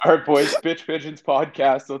All right, boys, Bitch Pigeons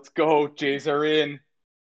podcast. Let's go. Jays are in.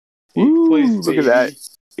 Eighth place, look baby. at that.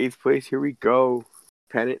 8th place. Here we go.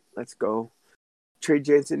 Pennant. Let's go. Trey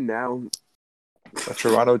Jensen now. The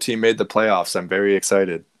Toronto team made the playoffs. I'm very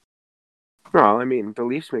excited. Well, I mean, the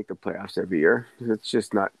Leafs make the playoffs every year. Let's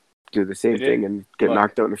just not do the same thing and get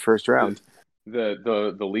knocked out in the first round.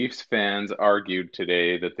 The Leafs fans argued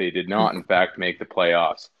today that they did not, in fact, make the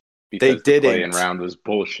playoffs They because didn't. The play-in round was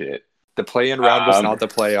bullshit. The play-in round was not the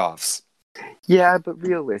playoffs. Yeah, but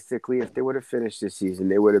realistically, if they would have finished this season,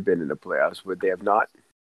 they would have been in the playoffs. Would they have not?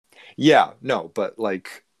 Yeah, no, but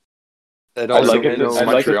like, I'd like it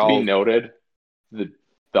to be noted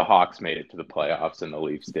the Hawks made it to the playoffs and the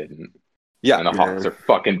Leafs didn't. Yeah, and the Hawks are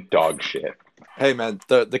fucking dog shit. Hey man,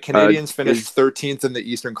 the Canadiens finished 13th in the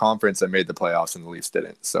Eastern Conference and made the playoffs, and the Leafs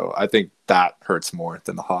didn't. So I think that hurts more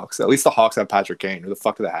than the Hawks. At least the Hawks have Patrick Kane. Who the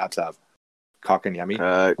fuck do the Habs have? Kotkaniemi?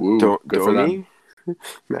 Good for them.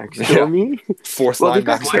 Max Domi, fourth line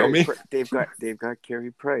Max Domi. They've got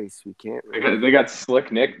Carey Price. We can't. They got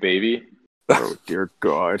Slick Nick, baby. Oh dear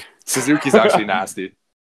God, Suzuki's actually nasty.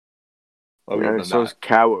 Yeah, so is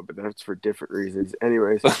Kawa, but that's for different reasons.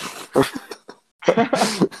 Anyways,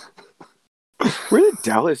 where did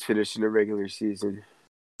Dallas finish in the regular season?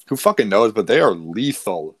 Who fucking knows? But they are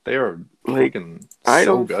lethal. They are fucking so I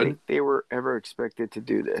don't good. think they were ever expected to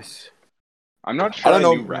do this. I'm not sure I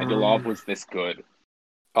knew Radulov was this good.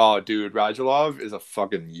 Oh, dude, Radulov is a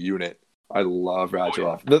fucking unit. I love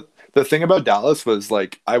Radulov. Oh, yeah. The thing about Dallas was,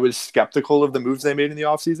 like, I was skeptical of the moves they made in the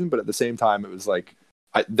offseason, but at the same time, it was like,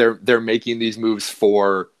 they're making these moves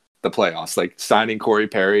for the playoffs, like signing Corey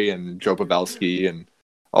Perry and Joe Pavelski and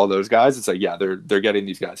all those guys. It's like, yeah, they're getting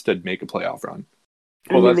these guys to make a playoff run.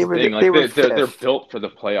 Well, that's the thing. Like, they're built for the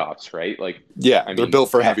playoffs, right? Like, yeah, they're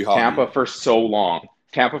built for heavy hockey. Tampa for so long.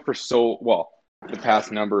 The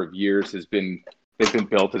past number of years they've been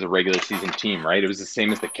built as a regular season team, right? It was the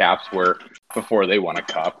same as the Caps were before they won a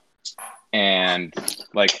cup. And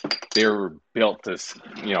like they were built to,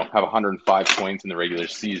 have 105 points in the regular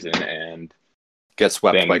season and get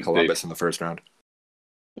swept by Columbus in the first round.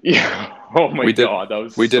 Yeah. Oh my God, that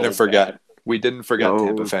was. We didn't forget. We didn't forget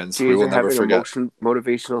Tampa fans. We will never forget.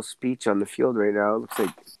 Motivational speech on the field right now. It looks like.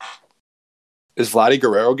 Is Vladdy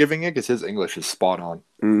Guerrero giving it? Because his English is spot on.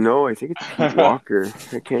 No, I think it's Pete Walker.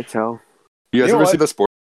 I can't tell. You guys ever see the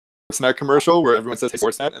Sportsnet commercial where everyone says, hey,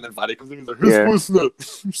 Sportsnet, and then Vladdy comes in and he's like, who's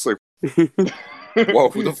Sportsnet? I'm just like, whoa,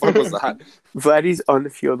 who the fuck was that? Vladdy's on the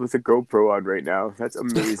field with a GoPro on right now. That's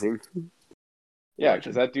amazing. Yeah,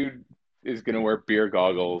 because that dude is going to wear beer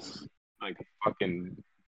goggles like a fucking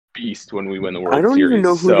beast when we win the World Series. I don't even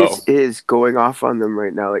know who this is going off on them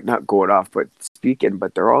right now. Like, not going off, but speaking.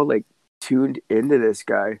 But they're all, like, tuned into this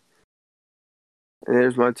guy. And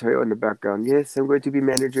there's Montoya in the background. Yes, I'm going to be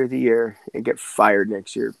manager of the year and get fired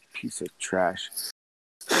next year. Piece of trash.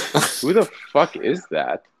 Who the fuck is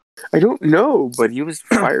that? I don't know, but he was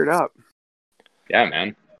fired up. Yeah,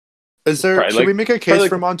 man. Should we make a case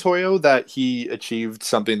for Montoya that he achieved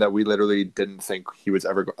something that we literally didn't think he was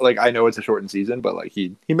ever going? Like, I know it's a shortened season, but like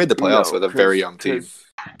he made the playoffs with a very young team.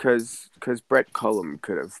 Because Brett Cullum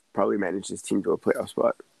could have probably managed his team to a playoff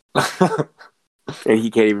spot. And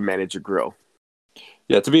he can't even manage a grill.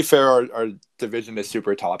 Yeah, to be fair, our division is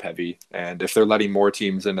super top heavy, and if they're letting more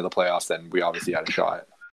teams into the playoffs, then we obviously had a shot.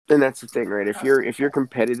 And that's the thing, right? If you're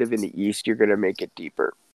competitive in the East, you're gonna make it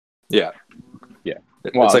deeper. Yeah, yeah.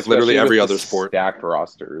 It's like literally every other sport. Stacked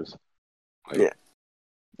rosters. Yeah,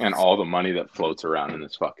 and all the money that floats around in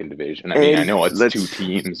this fucking division. I mean, I know it's two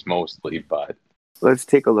teams mostly, but let's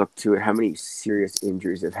take a look to how many serious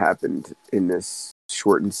injuries have happened in this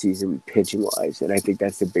shortened season pitching wise, and I think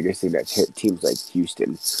that's the biggest thing that's hit teams like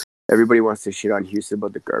Houston. Everybody wants to shit on Houston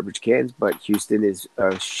about the garbage cans, but Houston is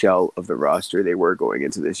a shell of the roster they were going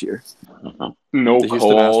into this year. No, the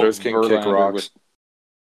Houston Astros can kick rocks.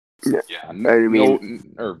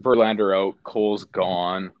 Verlander out, Cole's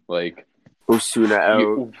gone, like Osuna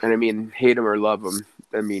out, and I mean, hate him or love him,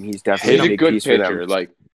 I mean, he's definitely a good pitcher.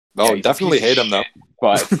 Like, definitely hate him though.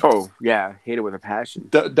 But hate him with a passion.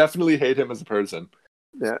 Definitely hate him as a person.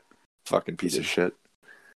 Yeah, fucking piece of shit.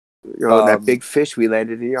 That big fish we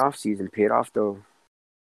landed in the offseason paid off though.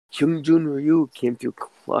 Hyungjun Ryu came through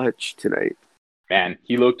clutch tonight. Man,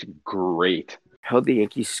 he looked great. Held the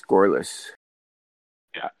Yankees scoreless.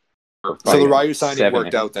 Yeah. So the Ryu signing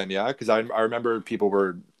worked out then, yeah? Because I remember people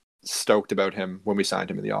were stoked about him when we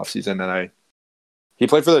signed him in the offseason, and he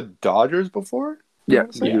played for the Dodgers before? Yeah,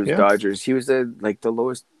 he was Dodgers. He was the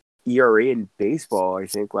lowest ERA in baseball, I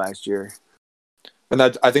think, last year. And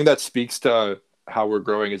I think that speaks to how we're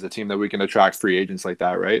growing as a team, that we can attract free agents like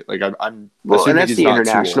that, right? Like and that's the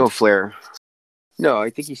international flair. No, I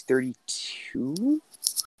think he's 32.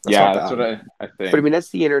 Yeah, that's what I think. But I mean, that's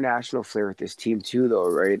the international flair with this team too, though,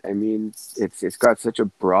 right? I mean, it's got such a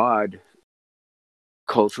broad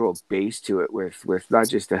cultural base to it with not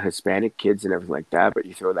just the Hispanic kids and everything like that, but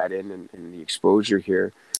you throw that in and the exposure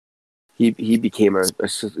here. He became a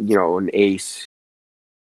an ace.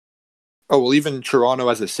 Oh, well, even Toronto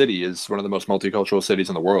as a city is one of the most multicultural cities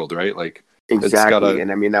in the world, right? Like, Exactly.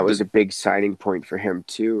 And I mean, that was a big signing point for him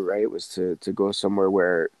too, right? Was to go somewhere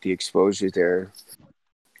where the exposure there.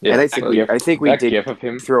 Yeah, and I think we did gif of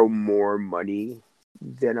him throw more money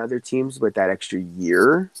than other teams with that extra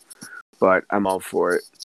year, but I'm all for it.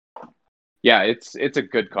 Yeah, it's a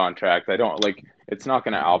good contract. I don't like. It's not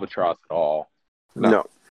going to albatross at all. No.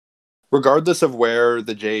 Regardless of where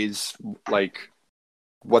the Jays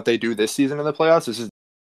what they do this season in the playoffs, this is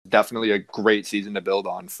definitely a great season to build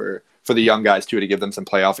on for the young guys too, to give them some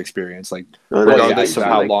playoff experience. Like, regardless of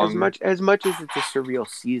how long, as much as it's a surreal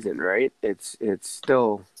season, right? It's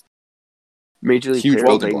still major league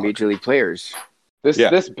players playing major league players.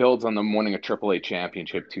 This builds on them winning a AAA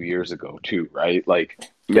championship 2 years ago too, right? Like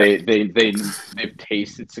they've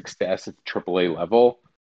tasted success at the AAA level,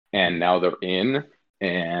 and now they're in.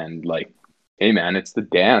 And like, hey man, it's the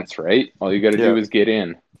dance, right? All you got to do is get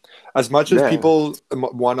in. As much as people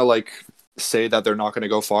want to say that they're not going to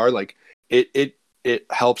go far, like it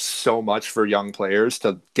helps so much for young players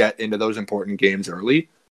to get into those important games early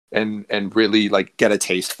and really get a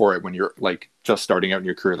taste for it when you're just starting out in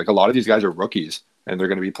your career. Like, a lot of these guys are rookies and they're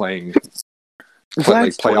going to be playing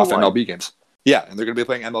playoff 21. MLB games. Yeah, and they're going to be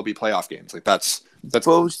playing MLB playoff games. Like, that's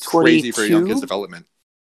crazy for a young kid's development.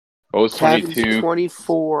 Bo's 22.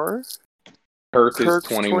 24. Kirk's is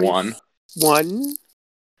 21.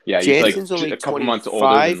 Yeah, Jansen's he's only a couple 25, months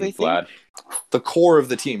older than Vlad. The core of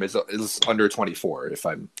the team is under 24, if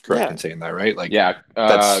I'm correct in saying that, right?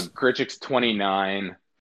 Grichuk's 29.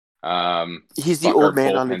 He's the old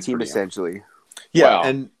man on the team, essentially. Yeah,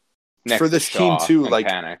 and for this team too,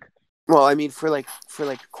 Panic. Well, I mean, for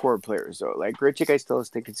core players though, like Grichuk, I still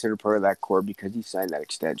think considered part of that core because he signed that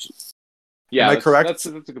extension. Yeah, am I correct? That's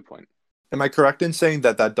a good point. Am I correct in saying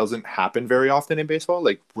that doesn't happen very often in baseball?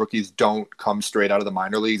 Like, rookies don't come straight out of the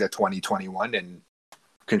minor leagues at 2021 and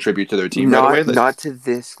contribute to their team right away? Not to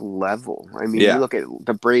this level. I mean, you look at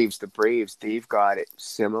the Braves. The Braves, they've got it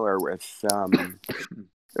similar with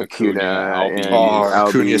Acuna.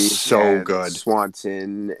 Acuna is so good.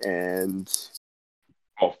 Swanson and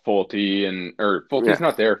Fulte Fulte's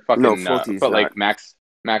not there. Fulte's but not.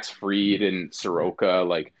 Max Fried and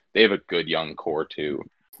Soroka, they have a good young core too.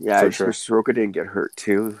 Yeah, Soroka didn't get hurt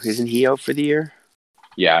too. Isn't he out for the year?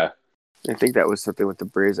 Yeah. I think that was something with the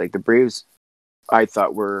Braves. Like, the Braves, I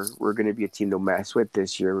thought were going to be a team to mess with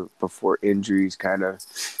this year before injuries kind of,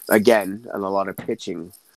 again, and a lot of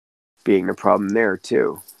pitching being the problem there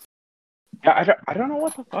too. Yeah, I don't know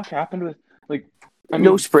what the fuck happened with,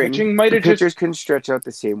 no spring. Pitchers couldn't stretch out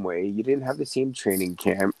the same way. You didn't have the same training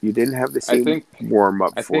camp. You didn't have the same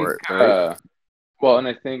warm-up for it, right? And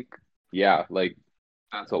I think,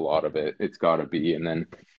 that's a lot of it. It's got to be. And then,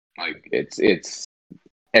 it's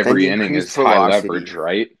every inning is high leverage,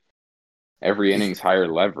 right? Every inning's higher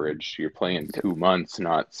leverage. You're playing 2 months,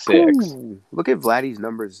 not 6. Ooh, look at Vladdy's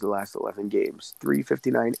numbers the last 11 games.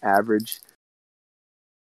 359 average,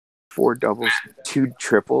 4 doubles, 2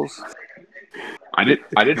 triples. I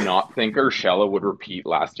did not think Urshela would repeat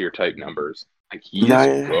last year type numbers. He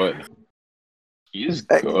is good. He is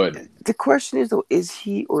good. The question is, though, is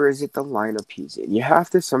he, or is it the lineup he's in? You have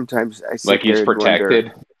to sometimes... he's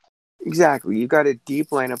protected? Exactly. You got a deep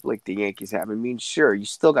lineup like the Yankees have. I mean, sure, you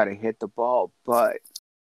still got to hit the ball, but...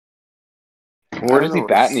 Where does he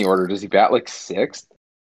bat in the order? Does he bat 6th?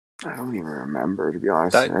 I don't even remember, to be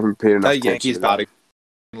honest. I haven't paid enough attention. That Yankees batting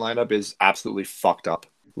lineup is absolutely fucked up.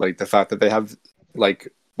 The fact that they have,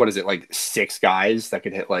 6 guys that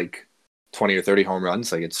could hit, 20 or 30 home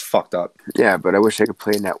runs, it's fucked up. Yeah, but I wish I could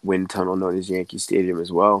play in that wind tunnel known as Yankee Stadium as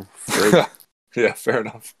well. Yeah, fair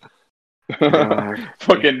enough.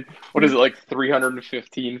 Fucking, what is it,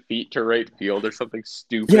 315 feet to right field or something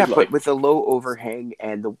stupid? Yeah, but with a low overhang,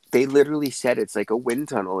 and they literally said it's like a wind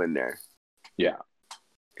tunnel in there. Yeah.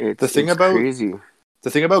 It's crazy. The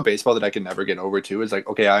thing about baseball that I can never get over too is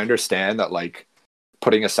okay, I understand that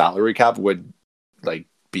putting a salary cap would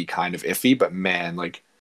be kind of iffy, but man,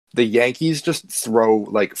 the Yankees just throw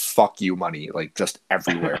fuck you money just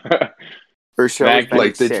everywhere.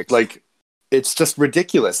 It's just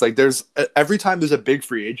ridiculous. There's every time there's a big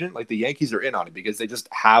free agent, the Yankees are in on it because they just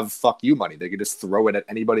have fuck you money. They can just throw it at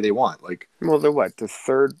anybody they want. Well, they're what, the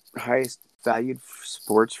third highest valued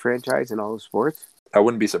sports franchise in all of sports? I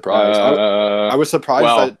wouldn't be surprised. I was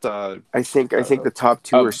surprised that I think the top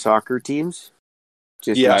two are soccer teams.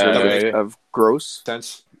 Just in terms of gross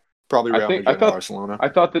sense. Probably Real Madrid and Barcelona. I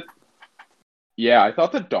thought the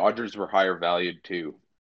Dodgers were higher valued too.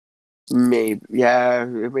 Maybe, yeah,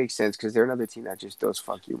 it makes sense because they're another team that just does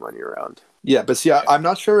fuck you money around. Yeah, but see, I'm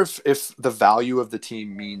not sure if the value of the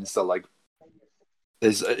team means that like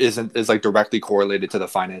is like directly correlated to the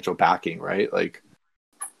financial backing, right? Like,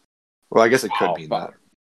 well, I guess it could mean that.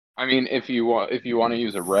 I mean, if you want to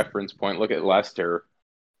use a reference point, look at Leicester.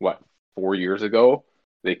 What, 4 years ago,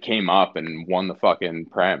 they came up and won the fucking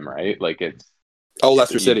Prem, right? Like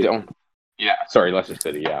Leicester City. Leicester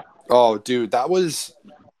City. Yeah. Oh, dude, that was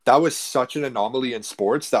such an anomaly in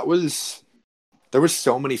sports. There was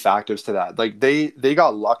so many factors to that. Like they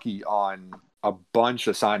got lucky on a bunch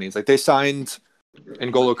of signings. Like they signed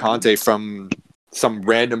N'Golo Kante from some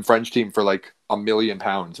random French team for like £1 million,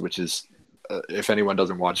 which is, if anyone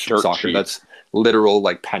doesn't watch soccer, cheap. That's literal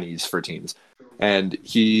like pennies for teams. And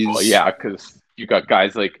he's because you got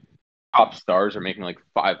guys like top stars are making like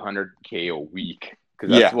 $500K a week.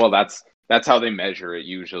 Because that's how they measure it.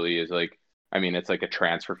 Usually is like. I mean, it's like a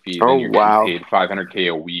transfer fee, and you're getting paid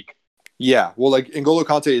 $500K a week. Yeah, well, like N'Golo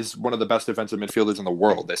Kante is one of the best defensive midfielders in the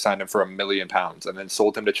world. They signed him for £1 million and then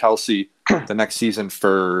sold him to Chelsea the next season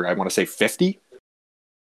for, I want to say, 50.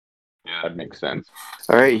 Yeah, that makes sense.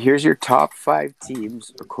 All right, here's your top 5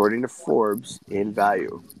 teams according to Forbes in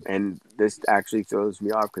value, and this actually throws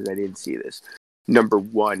me off because I didn't see this. Number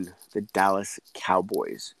 1, the Dallas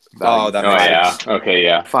Cowboys. That makes sense. Okay,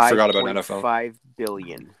 yeah. Forgot about NFL. $5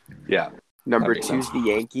 billion. Yeah. Number 2 is the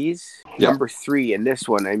Yankees. Yeah. Number 3, and this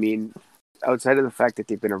one, I mean, outside of the fact that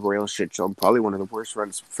they've been a royal shit show, probably one of the worst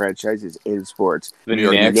run franchises in sports. The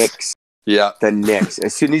Knicks. Yeah. The Knicks.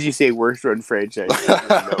 As soon as you say worst run franchise,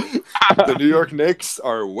 the New York Knicks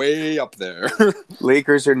are way up there.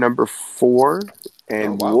 Lakers are number 4,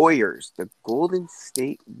 and Warriors, the Golden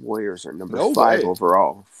State Warriors, are number 5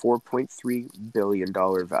 overall. $4.3 billion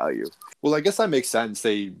value. Well, I guess that makes sense.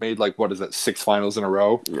 They made 6 finals in a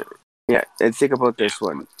row. Yeah, and think about this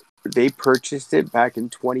one. They purchased it back in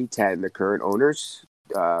 2010, the current owners,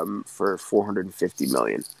 for $450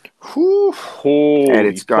 million. And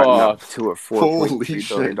it's gotten up to a $4.3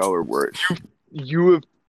 billion worth. You have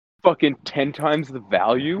fucking 10 times the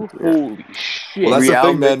value? Yeah. Holy shit. Well, that's the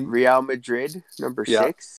thing, man. Real Madrid, number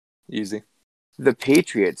 6. Easy. The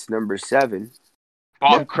Patriots, number 7.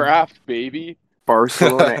 Bob Kraft, baby.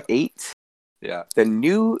 Barcelona, 8. Yeah. The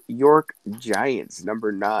New York Giants,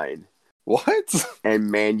 number 9. What?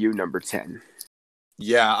 And Man U, number 10.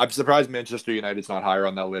 Yeah, I'm surprised Manchester United's not higher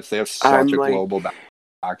on that list. They have such a global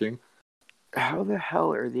backing. How the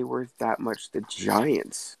hell are they worth that much? The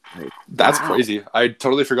Giants. That's crazy. I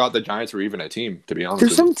totally forgot the Giants were even a team, to be honest.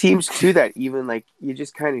 There's some teams, too, that even, you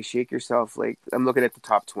just kind of shake yourself. I'm looking at the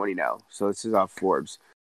top 20 now. So this is off Forbes.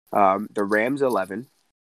 The Rams, 11.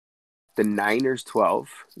 The Niners, 12.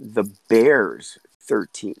 The Bears,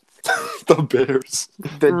 13th. The Bears.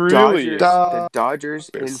 The Dodgers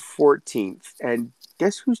in 14th. And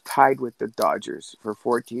guess who's tied with the Dodgers for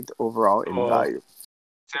 14th overall in value?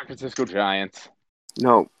 San Francisco Giants.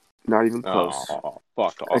 No, not even close. Oh,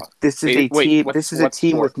 fuck off. This is a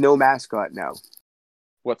team with no mascot now.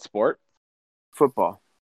 What sport? Football.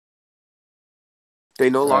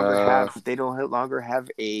 They no longer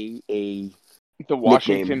have a the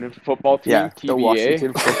Washington nickname. Football Team. Yeah, TBA. The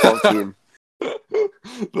Washington Football Team.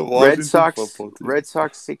 Red Sox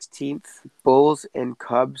 16th, Bulls and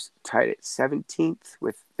Cubs tied at 17th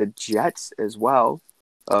with the Jets as well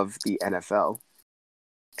of the NFL.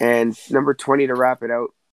 And number 20 to wrap it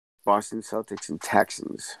out, Boston Celtics and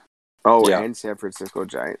Texans. And San Francisco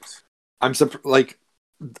Giants. I'm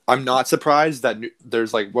not surprised that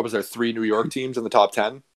there's 3 New York teams in the top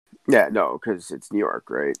 10. Yeah, no, because it's New York,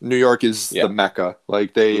 right? New York is the mecca.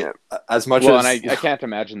 As much as... and I can't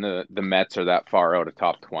imagine the Mets are that far out of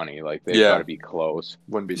top 20. They've got to be close.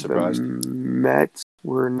 Wouldn't be surprised. The Mets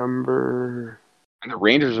were number... And the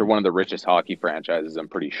Rangers are one of the richest hockey franchises, I'm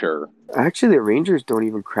pretty sure. Actually, the Rangers don't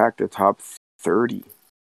even crack the top 30.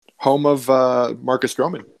 Home of Marcus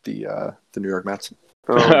Stroman, the New York Mets.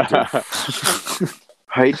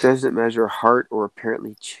 Height doesn't measure heart or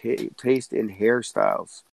apparently taste in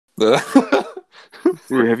hairstyles.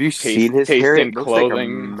 Dude, have you seen his hair? Taste in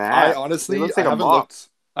clothing. I honestly I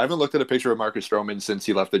haven't looked at a picture of Marcus Stroman since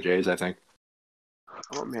he left the Jays, I think.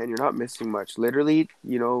 Oh man, you're not missing much. Literally,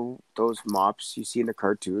 those mops you see in the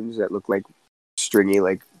cartoons that look like stringy,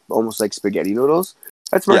 almost like spaghetti noodles?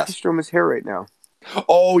 That's Marcus Stroman's hair right now.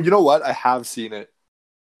 Oh, you know what? I have seen it.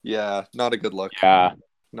 Yeah, not a good look. Yeah.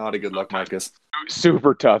 Not a good look, Marcus.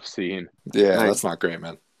 Super tough scene. Yeah, that's not great,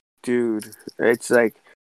 man. Dude, it's like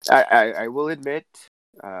I will admit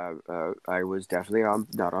I was definitely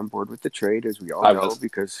not on board with the trade, as we all know,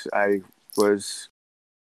 because I was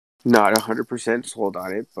not 100% sold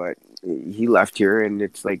on it. But he left here, and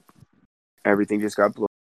it's like everything just got blown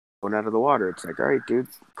out of the water. It's like, all right, dude,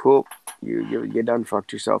 cool, you done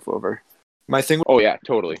fucked yourself over. My thing. Oh yeah,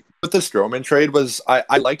 totally. With the Stroman trade was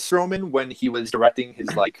I liked Stroman when he was directing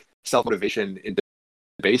his like self motivation into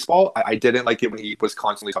baseball. I didn't like it when he was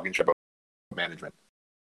constantly talking shit about management.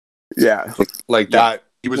 Yeah, like that.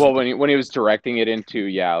 He was when he was directing it into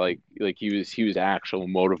like he was actual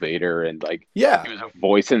motivator and like he was a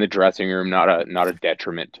voice in the dressing room, not a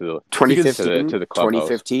detriment to the 2015 to the clubhouse.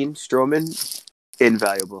 2015 Stroman,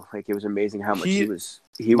 invaluable. Like, it was amazing how much he was.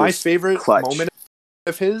 My favorite clutch. moment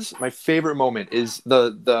of his, my favorite moment is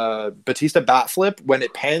the Batista bat flip when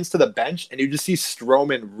it pans to the bench and you just see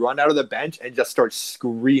Stroman run out of the bench and just start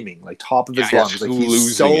screaming like top of his lungs, like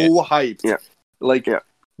he's so hyped.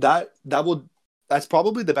 That's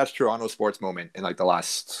probably the best Toronto sports moment in like the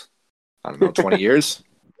last 20 years.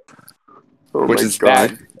 Which is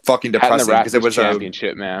bad, fucking depressing because it was a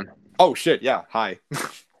championship, man. Oh shit, yeah, hi.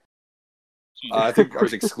 I think I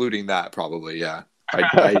was excluding that probably. Yeah,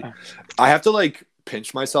 I have to like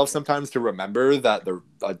pinch myself sometimes to remember that the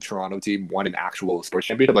Toronto team won an actual sports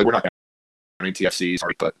championship. Like, we're not counting TFC,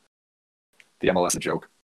 sorry, but the MLS is a joke.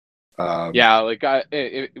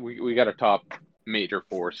 We got a top major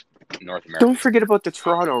force in North America. Don't forget about the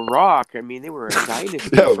Toronto Rock. I mean, they were a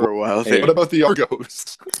dynasty for a while. What about the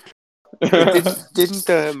Argos? Didn't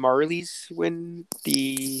the Marlies win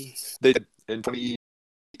the? They did in 2018.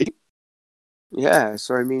 Yeah,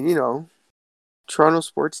 so I mean, Toronto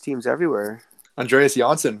sports teams everywhere. Andreas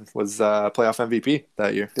Janssen was playoff MVP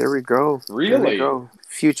that year. There we go. Really? There we go.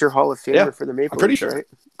 Future Hall of Famer for the Maple Leafs. I'm pretty sure.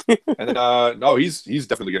 Right? And then no, he's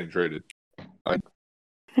definitely getting traded.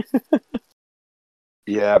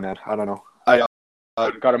 Yeah, man. I don't know.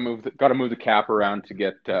 Got to move the cap around to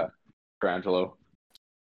get Petrangelo.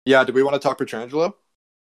 Yeah, do we want to talk Petrangelo?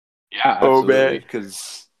 Yeah, absolutely. Oh man,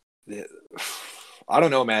 because I don't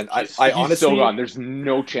know, man. I honestly, he's still gone. There's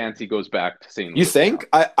no chance he goes back to St. Louis. You think?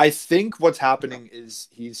 I think what's happening is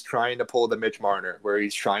he's trying to pull the Mitch Marner, where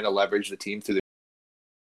he's trying to leverage the team through the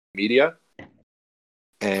media.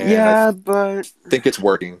 And but I think it's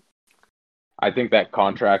working. I think that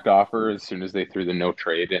contract offer, as soon as they threw the no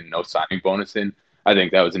trade and no signing bonus in, I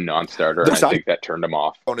think that was a non-starter, and I think that turned him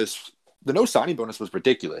off. The no signing bonus was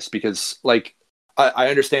ridiculous because, like, I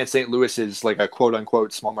understand St. Louis is like a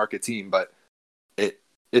quote-unquote small market team, but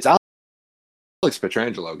it's Alex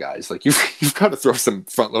Petrangelo, guys. Like, you've got to throw some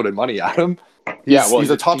front-loaded money at him.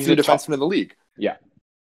 He's a top 3 defenseman in the league. Yeah.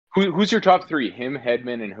 Who's your top 3? Him,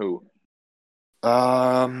 Hedman, and who?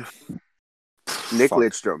 Nick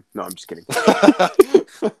Lidstrom. No, I'm just kidding.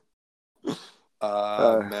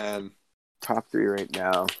 Man. Top 3 right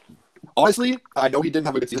now. Honestly, I know he didn't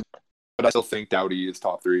have a good season, but I still think Doughty is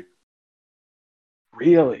top 3.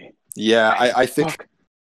 Really? Yeah, I think...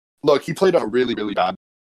 Look, he played a really, really bad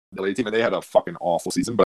LA team, and they had a fucking awful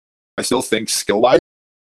season, but I still think skill-wise,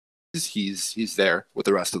 he's there with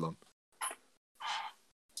the rest of them.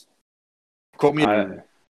 Quote me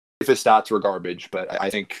if his stats were garbage, but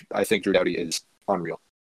I think Drew Doughty is unreal.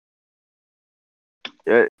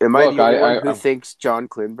 Am I the only one who thinks John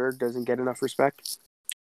Klingberg doesn't get enough respect?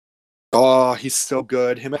 Oh, he's so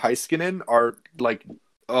good. Him and Heiskanen are like,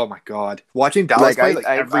 oh my god. Watching Dallas play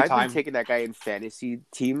every time. I've been taking that guy in fantasy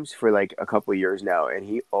teams for like a couple of years now, and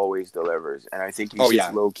he always delivers. And I think he's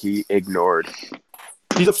just low-key ignored.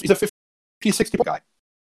 He's a 50-60 guy.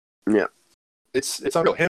 Yeah. It's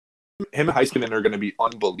unreal. Him and Heiskanen are going to be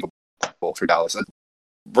unbelievable for Dallas,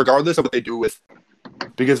 regardless of what they do with,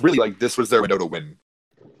 because really, like, this was their window to win,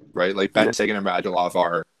 right? Like, Ben Sagan and Radulov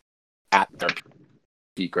are at their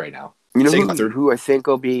peak right now. You know who I think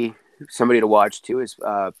will be somebody to watch too is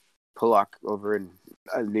Pulock over in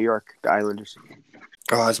New York, the Islanders.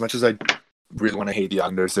 As much as I really want to hate the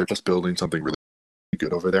Islanders, they're just building something really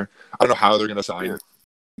good over there. I don't know how they're going to sign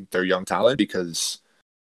their young talent because...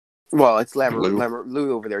 Well, it's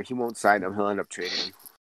Lou over there. He won't sign him. He'll end up trading him.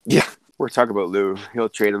 Yeah. We're talking about Lou. He'll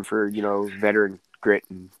trade him for, veteran grit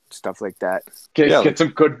and stuff like that. Get some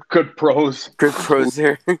good pros. Good pros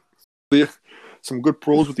there. Some good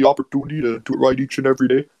pros with the opportunity to do it right each and every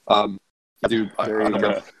day. Dude, I don't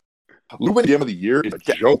know. Lou winning Game of the Year is a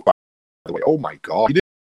joke, by the way. Oh my god. He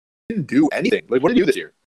didn't do anything. Like, what did he do this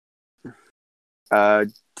year?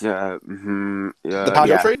 The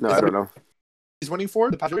Pajot trade? No, I don't know. He's winning for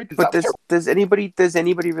the Pajot trade? But does anybody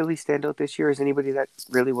really stand out this year? Is anybody that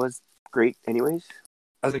really was great anyways?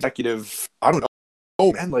 as an executive, I don't know.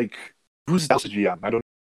 Oh man, like who's Dallas GM? I don't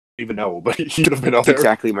even know, but he should have been out That's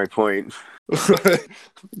there. exactly my point.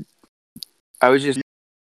 I was just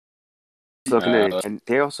looking at it, and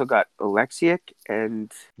they also got Alexiak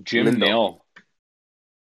and Jim Lindell. Nill.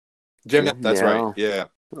 Jim, that's No. right. Yeah,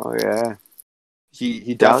 Oh yeah,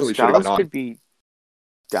 he definitely should have been on.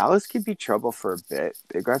 Dallas could be trouble for a bit.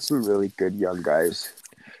 They got some really good young guys.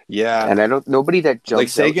 Yeah, And nobody that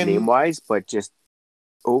jumps like out name wise, but just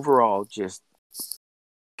overall, just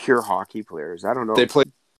pure hockey players. I don't know. They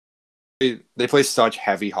play such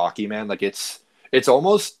heavy hockey, man. Like it's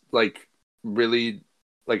almost like really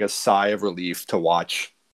like a sigh of relief to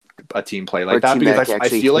watch a team play like that, because I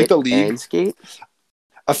feel like the league.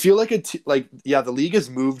 I feel like the league has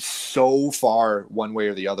moved so far one way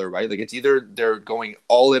or the other, right? Like it's either they're going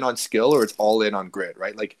all in on skill or it's all in on grit,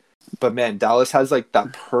 right? Like, but man, Dallas has like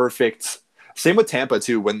that perfect. Same with Tampa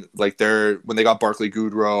too. When they got Barclay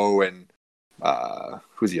Goodrow and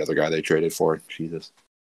who's the other guy they traded for? Jesus.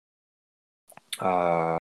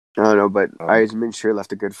 I don't know, but Eisman sure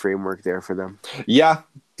left a good framework there for them. Yeah,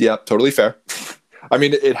 totally fair. I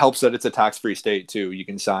mean, it helps that it's a tax-free state too. You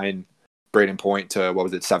can sign Braden Point to what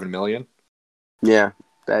was it, $7 million? Yeah,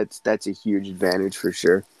 that's a huge advantage for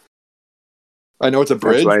sure. I know it's a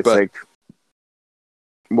bridge, but like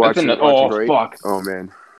fuck! Oh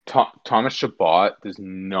man, Thomas Chabot does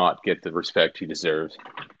not get the respect he deserves.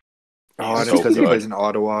 That's because he plays in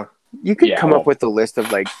Ottawa. You could come up with a list of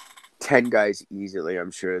like 10 guys easily.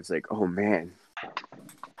 I'm sure it's like, oh man,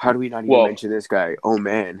 how do we not even mention this guy? Oh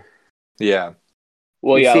man, yeah.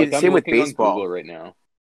 Well, yeah. Same with baseball. Google right now.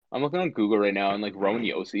 I'm looking on Google right now, and like Roman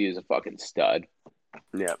Yossi is a fucking stud.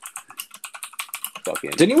 Yeah. Fucking.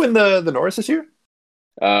 Didn't he win the Norris this year?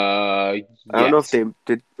 Yes. I don't know if they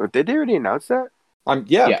did. Did they already announce that? I'm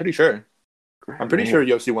pretty sure. I'm pretty sure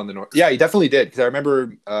Yossi won the Norris. Yeah, he definitely did, because I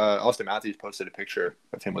remember Austin Matthews posted a picture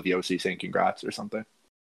of him with Yossi saying congrats or something.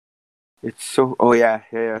 It's so. Oh yeah.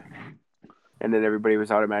 And then everybody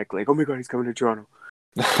was automatically like, "Oh my god, he's coming to Toronto."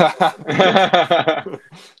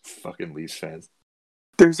 Fucking Leafs fans.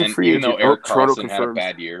 There's a free agent. Even though Eric Carlson had a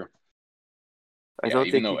bad year. I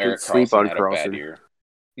don't think you can sleep on Carlson.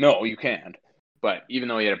 No, you can't. But even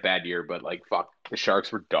though he had a bad year, but like fuck, the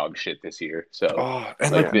Sharks were dog shit this year. So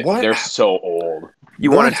they're so old.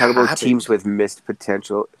 You want to talk about teams with missed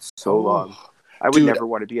potential so long? I would never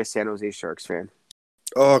want to be a San Jose Sharks fan.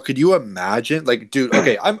 Oh, could you imagine? Like, dude,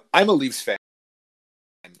 okay, I'm a Leafs fan.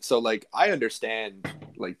 So like I understand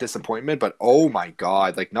like disappointment, but oh my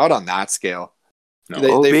god, like not on that scale.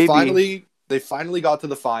 No. They finally got to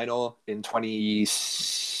the final in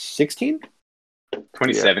 2016?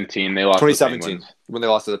 2017. They lost 2017 when they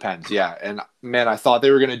lost to the Pens. Yeah, and man, I thought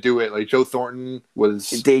they were gonna do it. Like Joe Thornton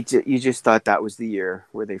was. You just thought that was the year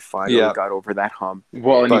where they finally got over that hump.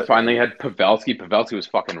 Well, and you finally had Pavelski. Pavelski was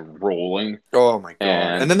fucking rolling. Oh my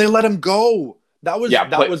god! And then they let him go. That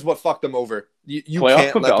was what fucked them over. You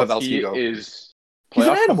can't let Pavelski go.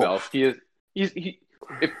 Playoff Pavelski is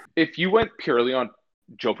if you went purely on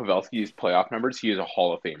Joe Pavelski's playoff numbers, he is a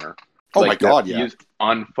Hall of Famer. Oh my god, yeah. He is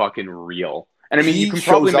unfucking real. And I mean, you can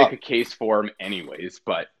probably make a case for him anyways,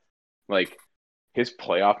 but like his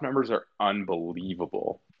playoff numbers are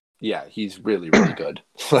unbelievable. Yeah, he's really, really good.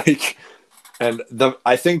 Like, and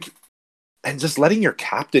I think just letting your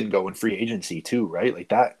captain go in free agency too, right? Like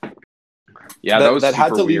that. Yeah, that was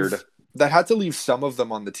super weird. That had to leave some of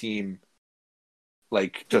them on the team,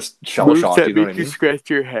 like just shell shocked. You know what I mean? You scratch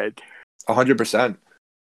your head. 100%.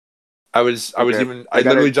 I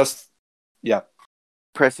literally just.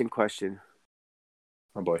 Pressing question.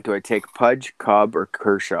 Oh boy. Do I take Pudge, Cobb, or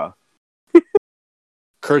Kershaw?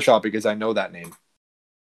 Kershaw, because I know that name.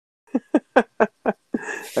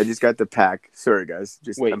 I just got the pack. Sorry, guys.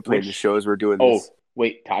 I'm playing the shows. We're doing this. Oh,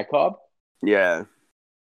 wait, Ty Cobb? Yeah.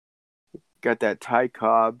 Got that Ty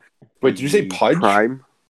Cobb. Wait, did you say Pudge? Prime.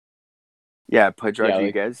 Yeah, Pudge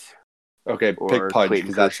Rodriguez. Okay, pick Pudge,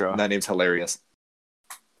 because that name's hilarious.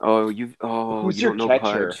 Who's your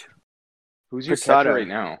catcher? Pudge. Who's your catcher right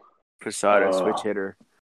now? Posada, switch hitter.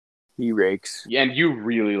 He rakes. Yeah, and you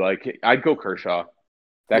really like it. I'd go Kershaw.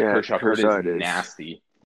 Kershaw card is nasty.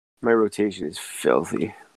 My rotation is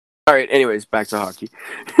filthy. All right, anyways, back to hockey.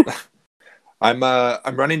 I'm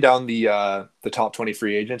running down the top 20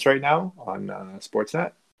 free agents right now on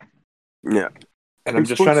Sportsnet. Yeah. And I'm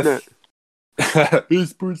just trying to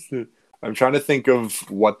Sportsnet. I'm trying to think of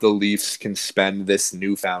what the Leafs can spend this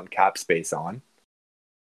newfound cap space on.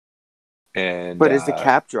 But is the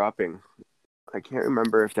cap dropping? I can't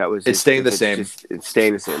remember if that was. It's staying the same. It's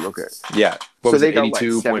staying the same. Okay. Yeah. So they got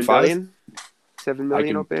 82.5. 7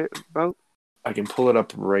 million about. I can pull it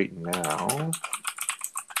up right now.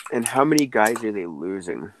 And how many guys are they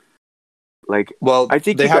losing? Like, Well, I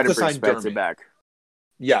think they you have got to to bring sign Spezza Dermott. back.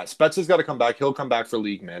 Yeah, Spezza's got to come back. He'll come back for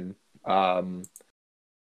league min.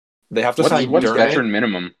 They have to sign What's Dermott. veteran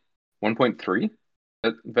minimum? 1.3?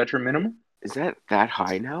 That veteran minimum? Is that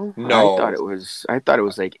high now? No. I thought it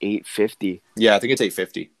was like 850. Yeah, I think it's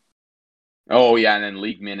 850. Oh yeah, and then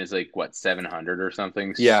league min is like what, 700 or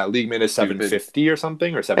something? Yeah, league min is Stupid. 750 or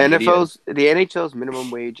something, or 780. The NHL's minimum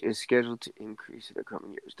wage is scheduled to increase in the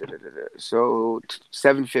coming years. So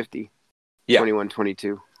 750. Yeah.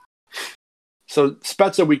 21-22. So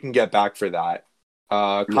Spezza we can get back for that.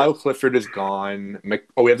 Kyle Clifford is gone.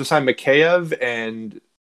 We have to sign Mikheyev and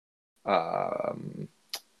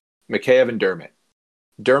Dermott.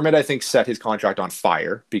 Dermott, I think, set his contract on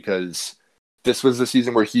fire because this was the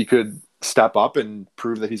season where he could step up and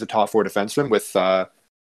prove that he's a top 4 defenseman with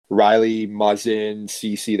Riley, Muzzin,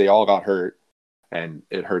 Ceci. They all got hurt. And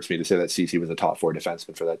it hurts me to say that Ceci was a top 4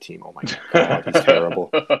 defenseman for that team. Oh my God, he's terrible.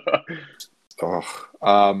 But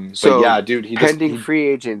yeah, dude. Pending free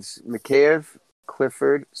agents, Mikheyev,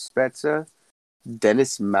 Clifford, Spezza,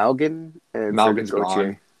 Dennis Malgin, and Malgin's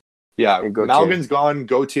gone. Yeah, Malgin's gone.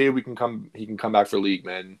 Gauthier, he can come back for league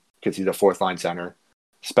man because he's a 4th line center.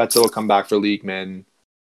 Spezza will come back for league man.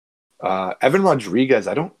 Evan Rodriguez,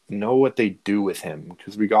 I don't know what they do with him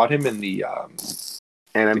because we got him in the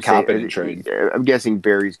Kapanen trade. I'm guessing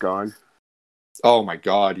Barry's gone. Oh my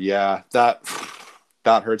God, yeah, that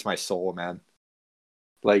hurts my soul, man.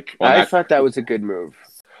 Like, I thought that was a good move.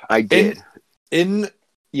 I did.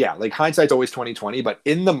 Like hindsight's always 20/20, but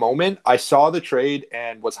in the moment, I saw the trade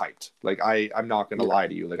and was hyped. Like I'm not gonna lie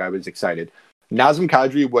to you, like I was excited. Nazem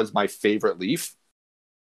Kadri was my favorite Leaf,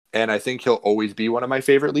 and I think he'll always be one of my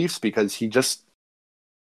favorite Leafs because he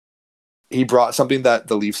brought something that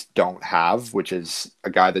the Leafs don't have, which is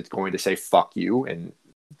a guy that's going to say "fuck you" and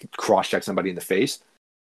cross-check somebody in the face.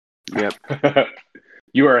 Yep.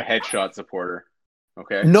 You are a headshot supporter.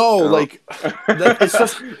 Okay. No, like it's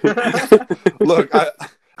just look.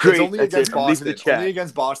 It's only against Boston. Only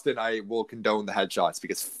against Boston, I will condone the headshots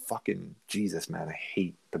because fucking Jesus, man, I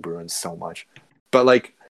hate the Bruins so much. But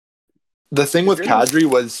like, the thing with Kadri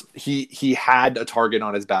was he had a target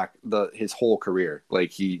on his back his whole career.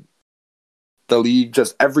 Like the league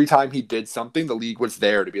just every time he did something, the league was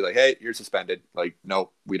there to be like, hey, you're suspended. Like, no,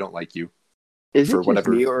 we don't like you. Is it just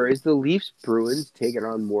me, or is the Leafs Bruins taking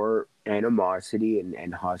on more animosity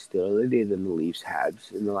and hostility than the Leafs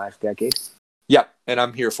Habs in the last decade? Yeah, and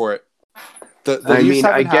I'm here for it. The Leafs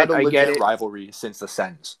haven't had a legit rivalry since the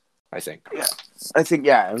Sens, I think. Yeah,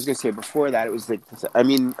 I was gonna say before that it was like. I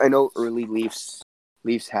mean, I know early Leafs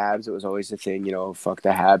Habs. It was always the thing, fuck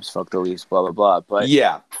the Habs, fuck the Leafs, blah blah blah. But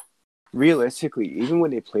yeah, realistically, even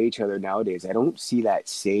when they play each other nowadays, I don't see that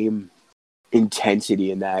same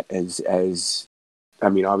intensity in that as I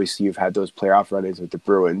mean, obviously you've had those playoff run-ins with the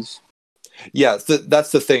Bruins. Yeah,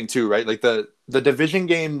 that's the thing too, right? Like the division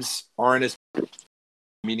games aren't as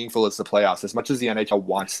meaningful as the playoffs. As much as the NHL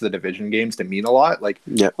wants the division games to mean a lot, like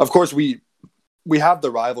of course we have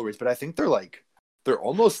the rivalries, but I think they're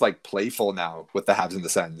almost like playful now with the Habs and the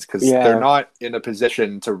Sens because they're not in a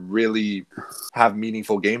position to really have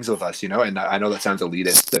meaningful games with us, And I know that sounds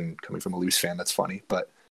elitist, and coming from a Leafs fan, that's funny, but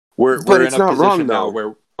we're in a position now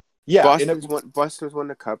where Boston's won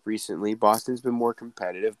the cup recently. Boston's been more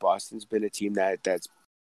competitive. Boston's been a team that's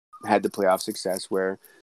had the playoff success where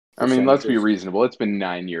I mean, let's be reasonable. It's been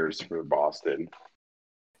 9 years for Boston.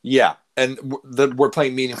 Yeah, and we're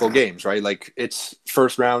playing meaningful games, right? Like it's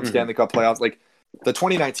first round Stanley Cup playoffs. Like the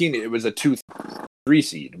 2019, it was a 2-3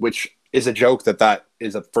 seed, which is a joke that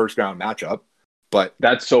is a first round matchup. But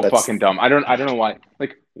that's fucking dumb. I don't know why.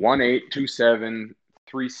 Like 1-8, 2-7,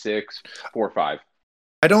 3-6, 4-5.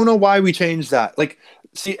 I don't know why we changed that. Like,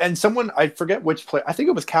 see, and someone, I forget which player, I think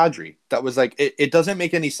it was Kadri, that was like, it doesn't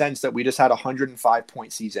make any sense that we just had a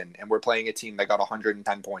 105-point season and we're playing a team that got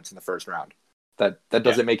 110 points in the first round. That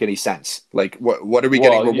doesn't make any sense. Like, what are we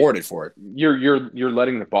getting rewarded for? You're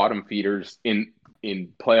letting the bottom feeders in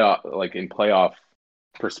playoff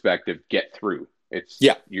perspective get through. It's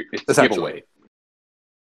a giveaway.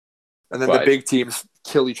 And then the big teams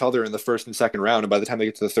kill each other in the first and second round, and by the time they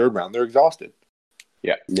get to the third round, they're exhausted.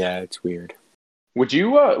 Yeah, it's weird. Would you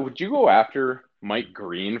go after Mike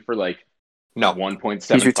Green for no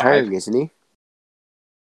 1.75? He's retiring, isn't he?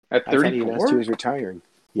 At 34, he was retiring.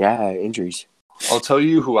 Yeah, injuries. I'll tell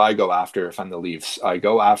you who I go after if I'm the Leafs. I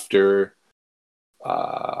go after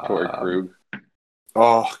Torrey Krug.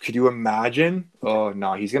 Oh, could you imagine? Oh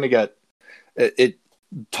no, he's gonna get it.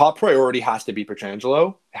 Top priority has to be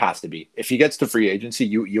Pietrangelo. It has to be. If he gets to free agency,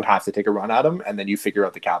 you have to take a run at him, and then you figure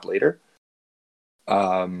out the cap later.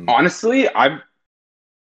 Honestly,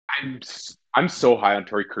 I'm so high on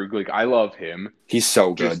Torrey Krug. Like, I love him. He's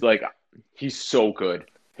so good. Just like he's so good.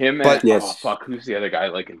 Him and But- Yes. who's the other guy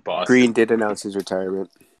like in Boston? Green did announce his retirement.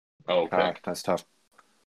 Oh, okay. That's tough.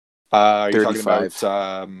 Are you talking 35.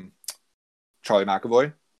 about Charlie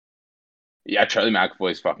McAvoy? Yeah, Charlie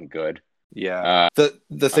McAvoy is fucking good. Yeah.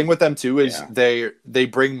 The thing with them too is they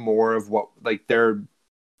bring more of what, like, they're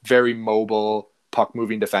very mobile puck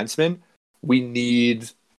moving defensemen. We need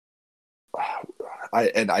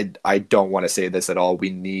I don't want to say this at all. We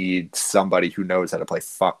need somebody who knows how to play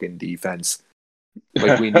fucking defense.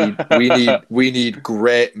 Like we need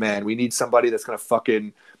grit, man. We need somebody that's gonna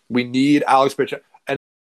we need Alex Pitch. And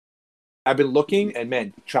I've been looking, and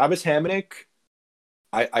man, Travis Hamonic,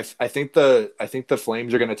 I think the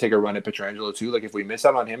Flames are gonna take a run at Pietrangelo too. Like, if we miss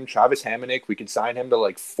out on him, Travis Hamonic, we could sign him to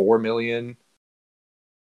like $4 million.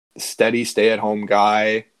 Steady stay at home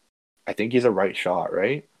guy. I think he's a right shot,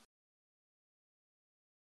 right?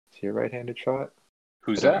 Is he a right-handed shot?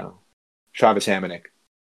 Who's that? Know. Travis Hamonic.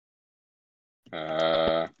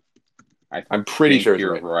 I'm pretty sure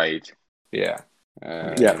you're right. Yeah.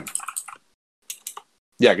 Yeah.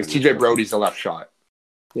 Yeah, because TJ Brody's the left shot.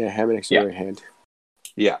 Yeah, Hamonic's the right hand.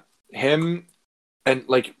 Yeah. Him, and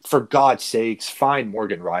like, for God's sakes, find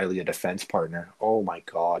Morgan Riley a defense partner. Oh my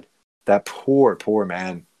God. That poor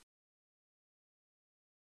man.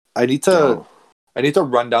 I need to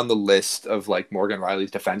run down the list of like Morgan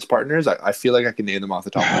Riley's defense partners. I feel like I can name them off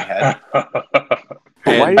the top of my head.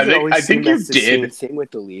 But why does it always I seem think you that's the did. same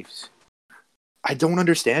with the Leafs? I don't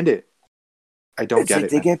understand it. I don't get it.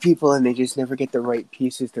 They get people and they just never get the right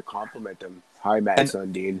pieces to complement them. Hi, Matt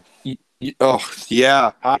Sundin. Oh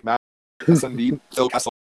yeah, hi Matt Sundin, Phil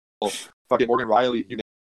Kessel, fucking Morgan Riley, you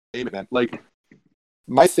name it, man. Like,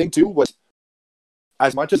 my thing too was,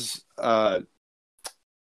 as much as Barry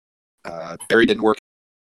didn't work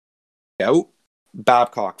out,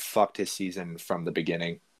 Babcock fucked his season from the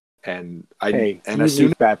beginning, and as soon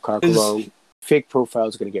as Babcock alone, fake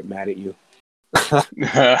profile's gonna get mad at you.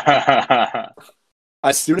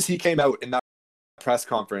 As soon as he came out in that press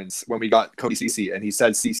conference when we got Cody Ceci and he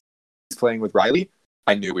said Ceci's playing with Riley,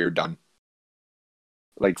 I knew we were done.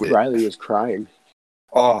 Like, Riley was crying.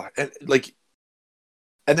 Oh, and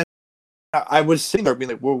then I was sitting there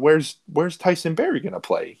being like, well, where's Tyson Barrie gonna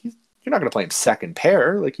play? You're not gonna play him second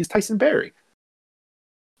pair. Like, he's Tyson Barrie.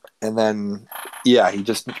 And then, yeah, he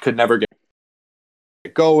just could never get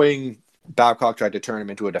going. Babcock tried to turn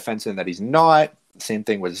him into a defenseman that he's not. Same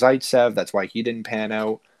thing with Zaitsev. That's why he didn't pan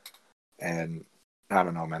out. And I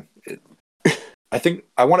don't know, man. I think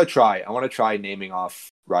I want to try naming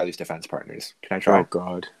off Riley's defense partners. Can I try? Oh,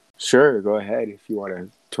 God. Sure, go ahead if you want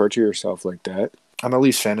to torture yourself like that. I'm a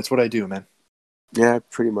Leafs fan. It's what I do, man. Yeah,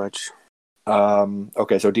 pretty much.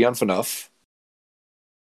 Okay, so Dion Phaneuf.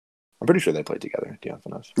 I'm pretty sure they played together, Dion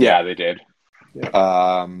Phaneuf. Yeah, they did.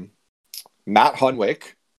 Yeah. Matt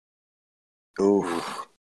Hunwick. Ooh.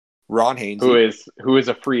 Ron Hainsey. Who is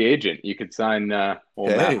a free agent. You could sign Matt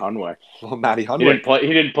Hunwick. Well, Matty Hunwick.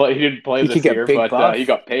 He didn't play this year, but he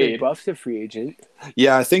got paid. Big Buff's a free agent.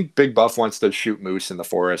 Yeah, I think Big Buff wants to shoot moose in the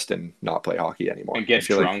forest and not play hockey anymore. And get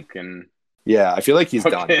drunk and... Yeah, I feel like he's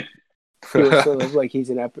done. He also looks like he's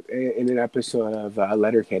in an episode of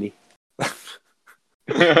Letterkenny.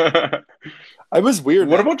 I was weird.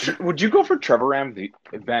 What about... Would you go for Trevor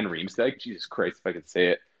Van Riemsdyk? Jesus Christ, if I could say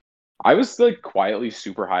it. I was like quietly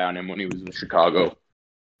super high on him when he was in Chicago.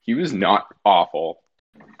 He was not awful.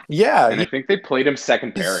 Yeah, and I think they played him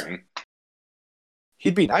second pairing.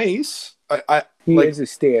 He'd be nice. He is a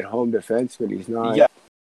stay-at-home defenseman. He's not. Yeah.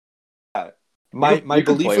 My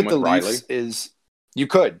belief with the Leafs is you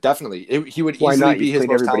could definitely. He would easily be his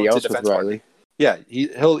most talented defense partner. Yeah,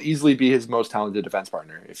 he'll easily be his most talented defense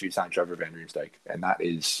partner if you sign Trevor Van Riemsdyk, and that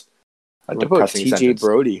is a depressing sentence. TJ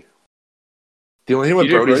Brody? The only thing with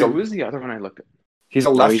Brody's who was the other one I looked at? He's a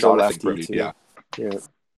left shot. I think Brody, yeah. Yeah.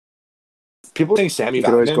 People think Sammy. You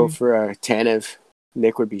could always go for Tanev.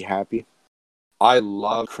 Nick would be happy. I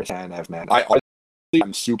love Chris Tanev, man.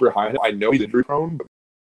 I'm super high on him. I know he's injury prone, but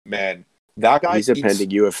man, that guy. He's a pending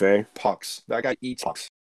UFA. Pucks. That guy eats pucks.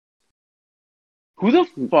 Who the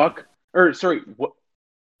fuck? Or sorry,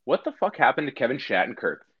 what the fuck happened to Kevin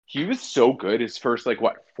Shattenkirk? He was so good his first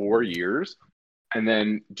 4 years, and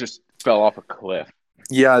then just fell off a cliff.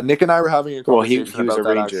 Yeah, Nick and I were having a conversation he was about a that,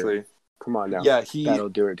 Ranger. actually. Come on now. Yeah, that'll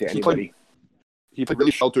do it to anybody. He played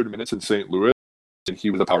really sheltered minutes in St. Louis, and he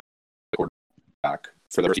was a power quarterback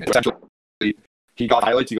for the rest of the essentially, he got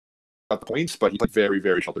highlights, he got the points, but he played very,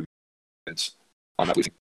 very sheltered minutes on that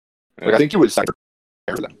season. I think he was second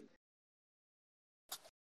for them.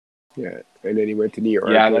 Yeah, and then he went to New York.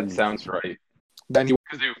 Yeah, that sounds right. Then he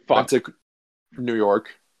went to New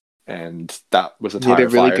York. and that was a He had tire a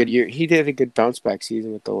really fire. good year. He did a good bounce back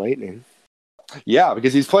season with the Lightning. Yeah,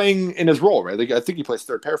 because he's playing in his role, right? Like I think he plays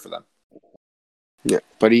third pair for them. Yeah,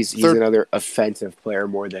 but he's Third- another offensive player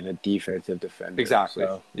more than a defensive defender. Exactly.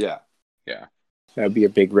 So Yeah. that would be a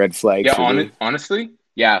big red flag. Yeah, for me. honestly,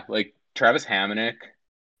 yeah, like Travis Hamonic,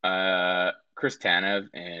 Chris Tanev,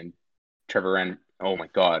 and Trevor Van. Oh my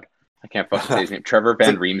God, I can't fucking say his name. Trevor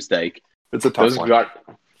Van Riemsdyk. It's a tough Those one. got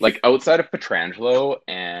like outside of Pietrangelo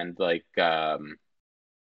and like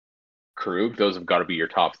Krug, those have got to be your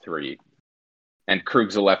top three. And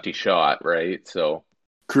Krug's a lefty shot, right? So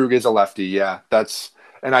Krug is a lefty, yeah.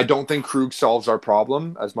 And I don't think Krug solves our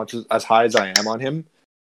problem as high as I am on him.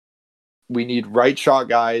 We need right shot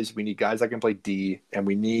guys. We need guys that can play D, and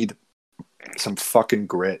we need some fucking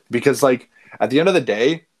grit. Because, like, at the end of the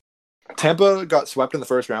day, Tampa got swept in the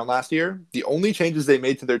first round last year. The only changes they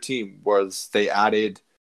made to their team was they added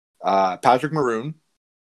Patrick Maroon,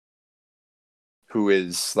 who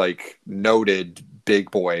is, like, noted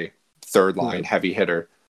big boy, third line, heavy hitter.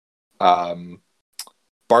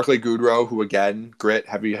 Barclay Goodrow, who, again, grit,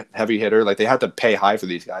 heavy hitter. Like, they had to pay high for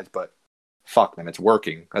these guys, but fuck, man, it's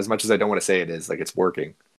working. As much as I don't want to say it is, like, it's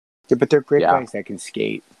working. Yeah, but they're great guys that can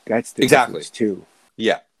skate. That's the difference, too.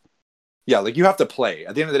 Yeah. Yeah, like, you have to play.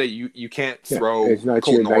 At the end of the day, you can't throw it's not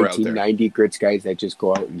Colton your Orr out there. 1990 grits guys that just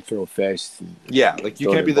go out and throw fists. Yeah, like,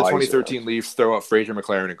 you can't be the bodies 2013 Leafs, throw out Fraser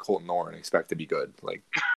McLaren and Colton Orr and expect to be good. Like,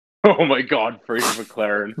 oh my God, Fraser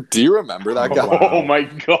McLaren. do you remember that guy? Oh my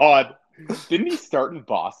God. Didn't he start in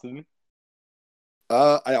Boston?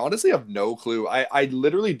 I honestly have no clue. I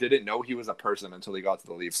literally didn't know he was a person until he got to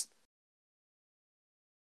the Leafs.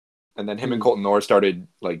 And then him and Colton Orr started,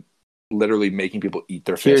 like, literally making people eat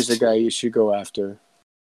their fists. Here's a guy you should go after.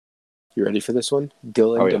 You ready for this one?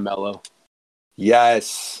 Dylan DeMello.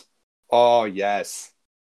 Yes. Oh, yes.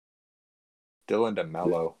 Dylan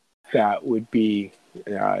DeMello. That would be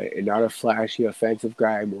not a flashy offensive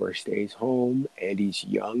guy, more stays home, and he's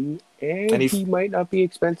young, and he might not be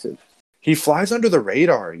expensive. He flies under the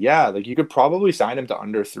radar. Yeah, like you could probably sign him to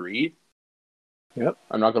under 3. Yep.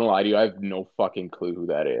 I'm not going to lie to you. I have no fucking clue who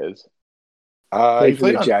that is. He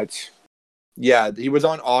played the Jets. Yeah, he was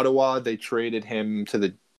on Ottawa. They traded him to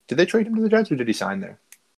the... Did they trade him to the Jets, or did he sign there?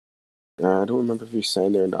 I don't remember if he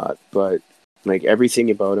signed there or not, but like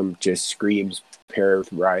everything about him just screams pair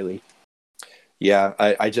with Riley. Yeah,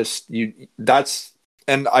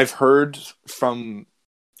 and I've heard from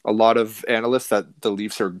a lot of analysts that the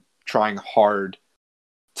Leafs are trying hard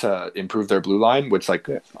to improve their blue line, which, like,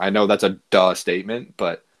 I know that's a duh statement,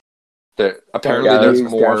 but apparently there's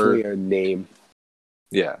more. Definitely a name.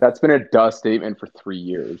 Yeah, that's been a duh statement for 3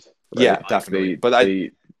 years. Right? Yeah, like definitely.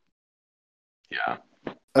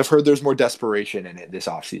 I've heard there's more desperation in it this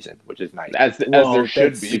offseason, which is nice. As there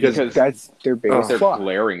should be, because that's their biggest their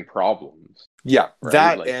glaring problems. Yeah, right?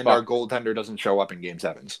 that like, and our goaltender doesn't show up in Game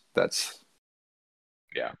 7s. That's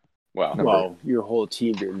well, your whole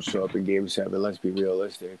team didn't show up in Game 7. Let's be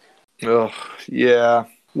realistic. Oh yeah.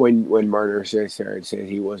 When Marner said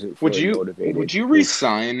he wasn't fully motivated. Would you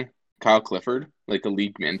re-sign Kyle Clifford, like a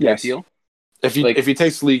league man deal? If he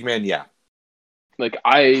takes league man, yeah. Like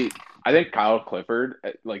I think Kyle Clifford,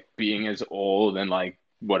 like being as old and like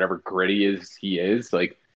whatever gritty he is,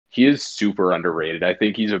 like he is super underrated. I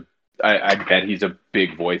think I bet he's a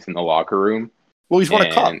big voice in the locker room. Well, he's won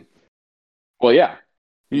a cup. Well, yeah.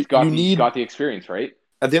 He's got the experience, right?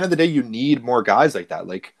 At the end of the day, you need more guys like that.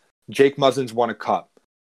 Like Jake Muzzin's won a cup.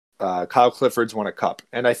 Kyle Clifford's won a cup.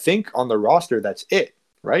 And I think on the roster, that's it,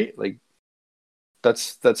 right? Like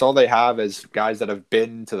that's all they have as guys that have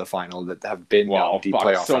been to the final, that have been deep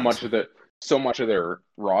playoff. So much of their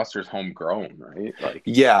roster's homegrown, right? Like,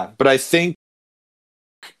 yeah, but I think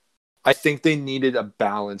they needed a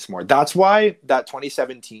balance more. That's why that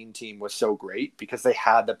 2017 team was so great, because they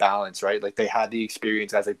had the balance, right? Like they had the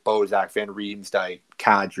experience, guys like Bozak, Van Riemsdyk,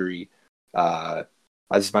 Kadri,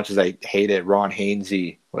 as much as I hate it, Ron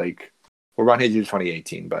Hainsey, Ron Hainsey was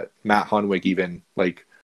 2018, but Matt Hunwick even, like,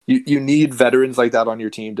 you need veterans like that on your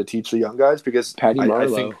team to teach the young guys, because Patty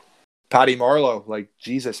Marleau. I think Patty Marleau, like,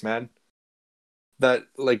 Jesus, man. That,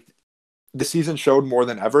 like, the season showed more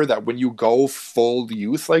than ever that when you go full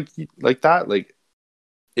youth like that, like,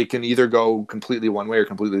 it can either go completely one way or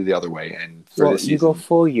completely the other way. And for this season, you go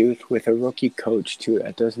full youth with a rookie coach too.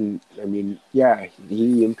 That doesn't. I mean, yeah,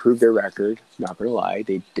 he improved their record. Not gonna lie,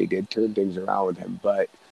 they did turn things around with him, but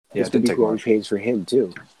it's gonna be growing pains for him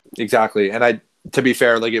too. Exactly, and to be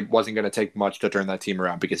fair, like, it wasn't gonna take much to turn that team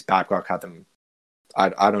around, because Babcock had them.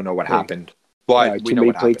 I don't know what happened, but we too know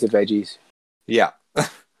many what plates happened. of veggies. Yeah.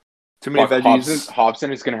 Too many Fuck, veggies.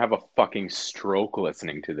 Hobson is gonna have a fucking stroke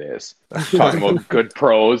listening to this. Talking about good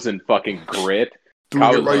pros and fucking grit. Doing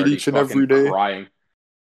Kyle it was right already each and fucking every day. crying.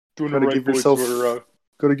 Doing Gotta it right, give boys. yourself,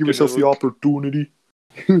 gotta give yourself the opportunity.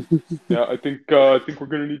 Yeah, I think we're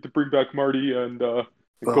gonna need to bring back Marty and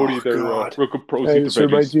Cody. They're God. real good pros. Hey, Eat this the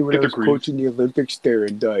reminds me veggies. when Get I the was greens. coaching the Olympics there,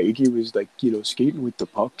 and Iggy was like, skating with the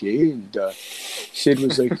puck, and Sid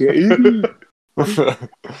was like, yeah, Iggy.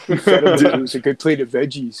 He fed him like it was a good plate of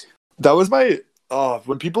veggies. That was my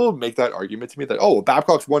when people make that argument to me that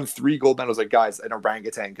Babcock's won 3 gold medals, like, guys, an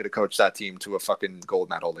orangutan could have coached that team to a fucking gold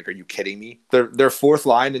medal. Like, are you kidding me? Their fourth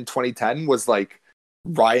line in 2010 was like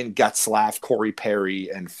Ryan Getzlaff, Corey Perry,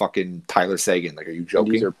 and fucking Tyler Sagan. Like, are you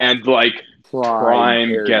joking? And like prime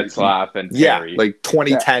Perry. Getzlaff and Yeah, Perry. like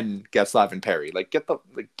 2010 Getzlaff and Perry. Like, get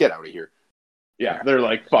out of here. Yeah, they're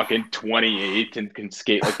like fucking 28 and can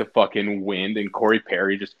skate like the fucking wind, and Corey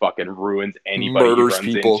Perry just fucking ruins anybody Murders he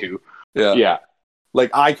runs people. into. Yeah. Like,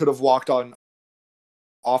 I could have walked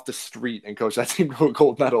off the street and coached that team to a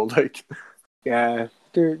gold medal. Like, Yeah,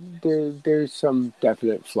 there's some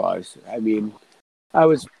definite flaws. I mean, I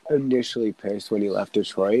was initially pissed when he left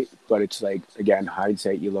Detroit, but it's like, again,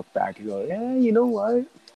 hindsight, you look back and go, yeah, you know what?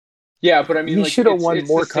 Yeah, but I mean, He like, should have it's won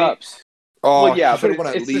more the same- cups. Well, yeah, he should but have won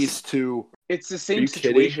at it's least 2. It's the Are same you kidding?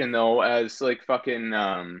 situation though as like fucking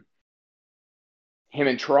him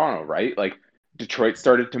in Toronto, right? Like Detroit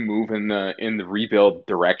started to move in the rebuild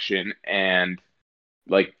direction, and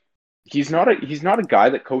like he's not a guy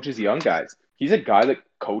that coaches young guys. He's a guy that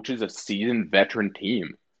coaches a seasoned veteran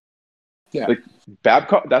team. Yeah. Like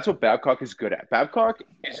Babcock, that's what Babcock is good at. Babcock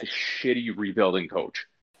is a shitty rebuilding coach.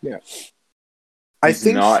 Yeah. He's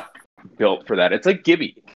not built for that. It's like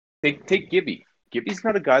Gibby. Take Gibby. Gibby's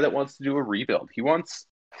not a guy that wants to do a rebuild. He wants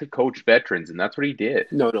to coach veterans, and that's what he did.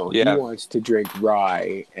 No, Yeah. he wants to drink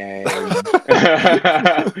rye and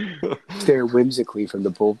stare whimsically from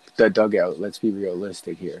the dugout. Let's be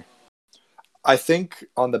realistic here. I think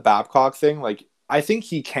on the Babcock thing, like, I think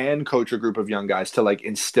he can coach a group of young guys to like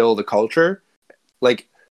instill the culture. Like,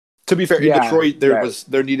 to be fair, in Detroit,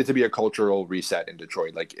 there needed to be a cultural reset in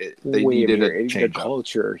Detroit. Like, they needed a change. The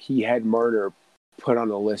culture. He had Marner put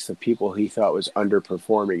on a list of people he thought was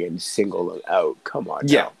underperforming and single them out. Come on.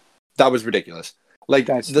 Yeah, now. that was ridiculous. Like,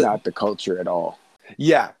 That's not the culture at all.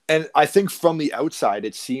 Yeah, and I think from the outside,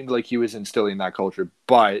 it seemed like he was instilling that culture,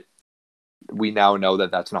 but we now know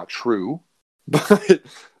that that's not true. But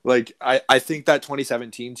like, I think that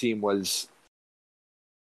 2017 team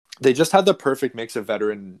they just had the perfect mix of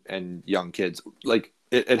veteran and young kids. Like,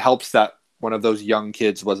 it helps that one of those young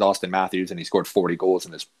kids was Austin Matthews, and he scored 40 goals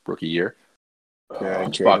in his rookie year. Yeah,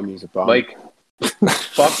 fuck. He's a bum. Like,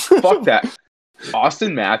 fuck that.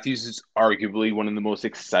 Austin Matthews is arguably one of the most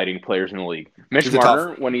exciting players in the league. Mitch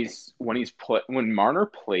Marner, when Marner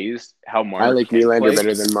plays how Marner, I like Nylander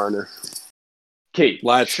better than Marner. Kate,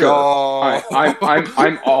 let's sure. go.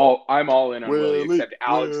 I'm all in on Willie, Willie, except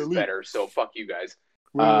Alex Willie. is better. So fuck you guys.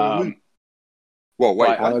 Whoa, wait,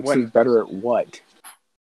 but- Alex is better at what?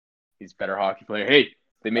 He's a better hockey player. Hey,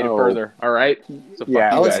 they made it further. All right. So fuck Yeah,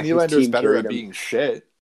 you Alex guys. Nylander is better at him. being shit.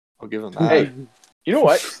 I'll give him that. Hey, you know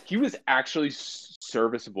what? He was actually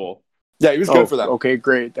serviceable. Yeah, he was good for them. Okay,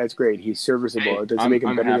 great. That's great. He's serviceable. Hey, It doesn't I'm make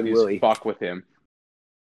him better happy than as Willie. fuck with him.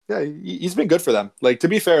 Yeah, he's been good for them. Like, to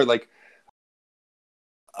be fair, like,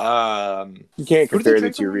 You can't Who did they compare the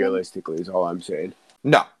trade two for again? realistically, is all I'm saying.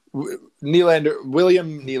 no.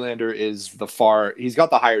 William Nylander he's got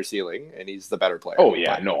the higher ceiling and he's the better player. Oh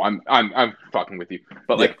yeah, But- no, I'm fucking with you.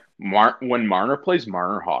 But like when Marner plays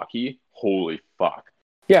Marner hockey, holy fuck,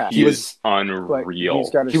 Yeah, he was- is but unreal. he's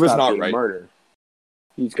got to He was stop not being right. Marner.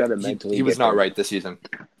 He's got to mentally. He was get not there. right this season.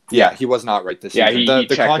 Yeah, he was not right this Yeah, season. he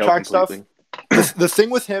The checked out contract stuff, completely. the thing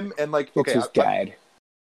with him and like, It's okay, his dad.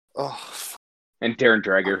 And Darren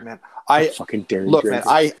Dreger. man, Fucking Darren. look, man,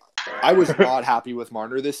 Dreger. I was not happy with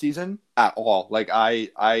Marner this season at all. Like,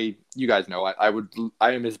 you guys know,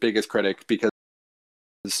 I am his biggest critic because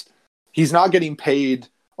he's not getting paid.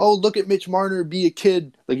 Oh, look at Mitch Marner, be a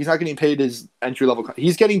kid. Like, he's not getting paid his entry level.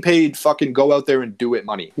 He's getting paid fucking go out there and do it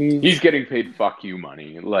money. He's getting paid fuck you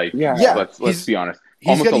money. Like, Yeah. let's be honest. He's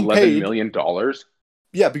Almost getting $11 paid. million.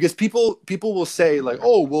 Yeah, because people will say like,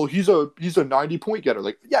 oh, well, he's a 90-point getter.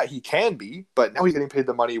 Like, yeah, he can be, but now he's getting paid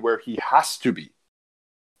the money where he has to be.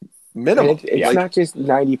 Minimum. It's Like, not just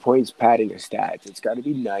 90 points padding a stats. It's got to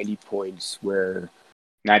be 90 points where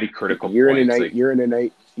 90 critical you're points. in a night. like, You're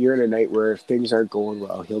in a night where if things aren't going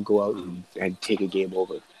well, he'll go out and take a game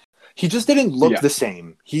over. he just didn't look Yeah. the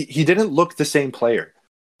same. He didn't look the same player.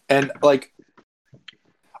 And like,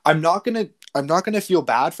 I'm not gonna feel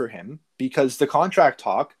bad for him because the contract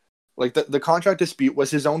talk, Like the contract dispute was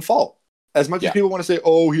his own fault. As much as people want to say,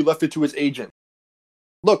 "Oh, he left it to his agent."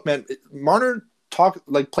 Look, man, Marner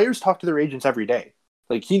players talk to their agents every day.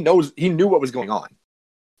 Like he knew what was going on.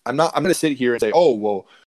 I'm going to sit here and say, "Oh, well,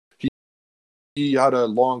 he had a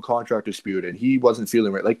long contract dispute and he wasn't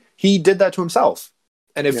feeling right." Like he did that to himself.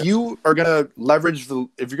 And if you are going to leverage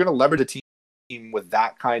a team with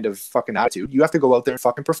that kind of fucking attitude, you have to go out there and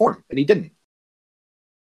fucking perform. And he didn't.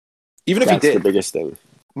 Even if he did. That's the biggest thing.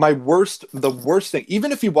 The worst thing,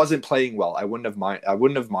 even if he wasn't playing well, I wouldn't have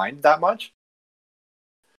minded that much.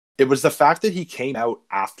 It was the fact that he came out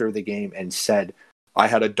after the game and said, "I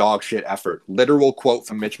had a dog shit effort." Literal quote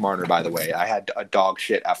from Mitch Marner, by the way. "I had a dog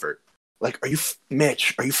shit effort." Like,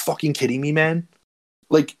 Mitch, are you fucking kidding me, man?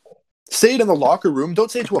 Like, say it in the locker room.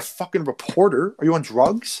 Don't say it to a fucking reporter. Are you on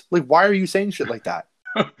drugs? Like, why are you saying shit like that?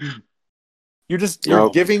 You're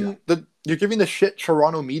giving the shit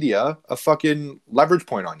Toronto media a fucking leverage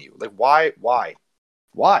point on you. Like, why?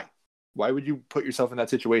 Why would you put yourself in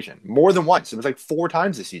that situation? More than once. It was like 4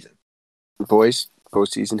 times this season. Boys,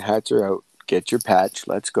 postseason hats are out. Get your patch.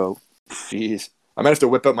 Let's go. Jeez. I might have to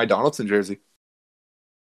whip out my Donaldson jersey.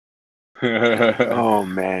 Oh,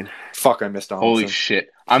 man. Fuck, I missed Donaldson. Holy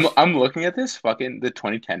shit. I'm looking at this fucking the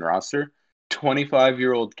 2010 roster.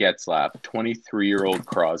 25-year-old Getzlaf, 23-year-old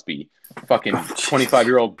Crosby, fucking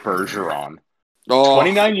 25-year-old Bergeron,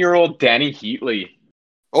 29-year-old Danny Heatley.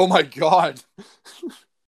 Oh my god.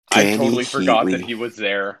 I totally forgot that he was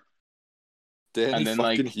there. Danny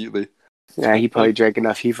fucking Heatley. Yeah, he probably drank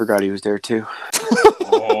enough. He forgot he was there too.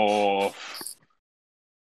 Oh.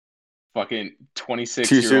 Fucking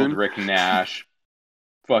 26-year-old Rick Nash.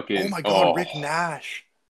 Fucking. Oh my god, Rick Nash.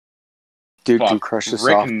 Dude can crush the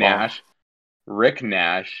softball. Rick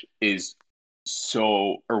Nash is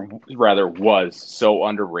so, or rather was so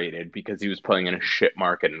underrated because he was playing in a shit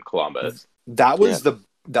market in Columbus. Then one of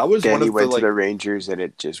he went to the Rangers and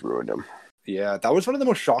it just ruined him. Yeah, that was one of the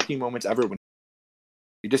most shocking moments ever when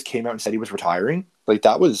he just came out and said he was retiring. Like,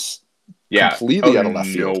 that was completely out of left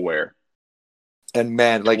field. Nowhere. And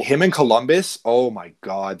man, like him in Columbus, oh my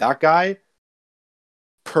god, that guy,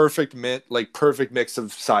 perfect mix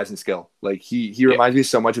of size and skill. Like he reminds me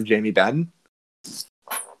so much of Jamie Benn.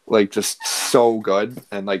 Like, just so good.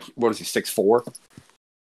 And like, what is he, 6'4"?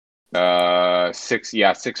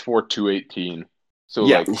 6'4", 218. So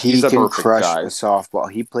yeah, like he can crush the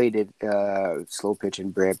softball. He played it slow pitch in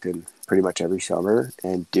Brampton pretty much every summer,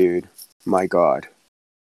 and dude, my god,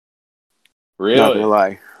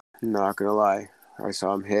 really, not gonna lie, I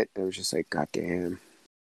saw him hit. And it was just like, god damn.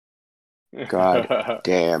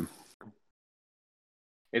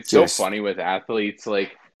 It's so funny with athletes,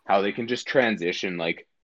 like how they can just transition, like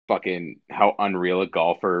fucking how unreal a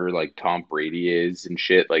golfer like Tom Brady is and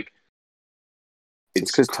shit. Like,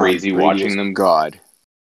 it's crazy watching them. God.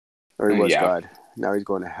 Or he was God. Now he's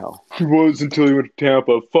going to hell. He was until he went to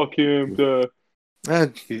Tampa. Fuck him.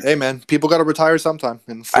 Hey, man. People got to retire sometime.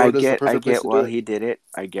 And I get while he did it.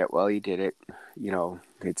 You know,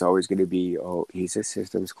 it's always going to be, he's a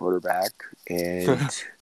systems quarterback. And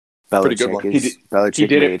Belichick he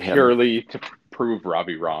did it purely to prove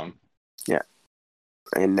Robbie wrong. Yeah.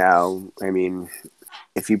 And now, I mean,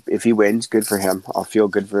 if he wins, good for him. I'll feel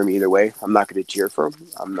good for him either way. I'm not going to cheer for him.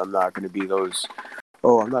 I'm not going to be those,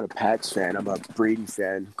 I'm not a Pats fan. I'm a Brady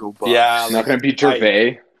fan. Go Bucs. Yeah, I'm not going to be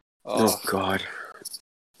Gervais. Oh, God.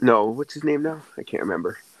 No, what's his name now? I can't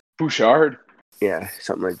remember. Bouchard. Yeah,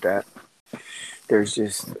 something like that. There's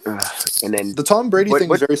just, and then the Tom Brady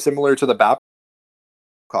thing is very similar to the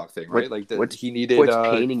Babcock thing, right? He needed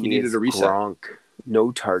a reset. Gronk,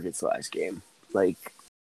 no targets last game. Like,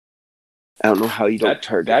 I don't know how you don't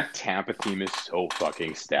target. That Tampa team is so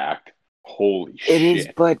fucking stacked. Holy shit. It is,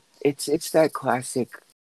 but it's that classic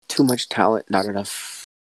too much talent, not enough.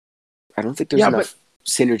 I don't think there's enough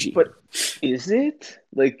synergy. But is it?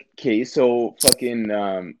 Like, okay, so fucking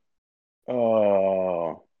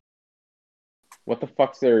what the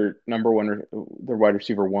fuck's their number one, their wide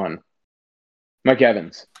receiver one? Mike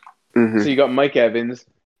Evans. Mm-hmm. So you got Mike Evans.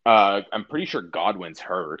 I'm pretty sure Godwin's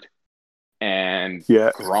hurt. And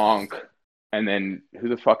Gronk. And then who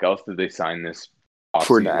the fuck else did they sign this offseason?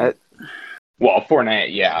 Fournette. Well,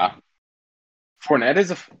 Fournette, yeah.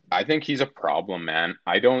 Fournette I think he's a problem, man.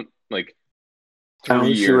 I don't,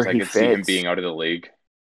 3 years I could see him being out of the league.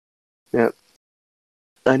 Yeah.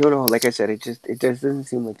 I don't know. Like I said, it just doesn't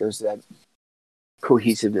seem like there's that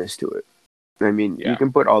cohesiveness to it. I mean, you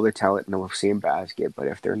can put all the talent in the same basket, but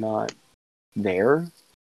if they're not there,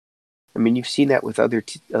 I mean, you've seen that with other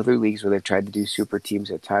leagues where they've tried to do super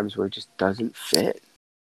teams at times where it just doesn't fit.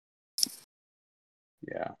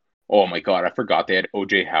 Yeah. Oh my god, I forgot they had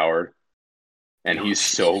OJ Howard. and he's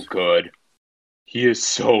so good. He is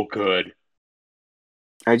so good.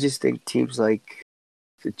 I just think teams like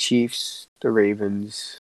the Chiefs, the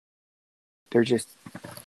Ravens, they're just,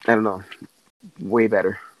 I don't know, way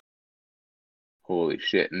better. Holy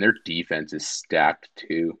shit. And their defense is stacked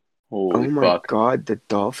too. Holy Oh my fuck. God, the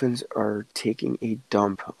Dolphins are taking a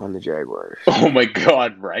dump on the Jaguars. Oh my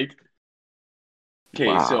God, right? Okay,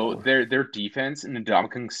 Wow. so their defense,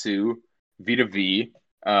 Ndamukong Suh, Vita V,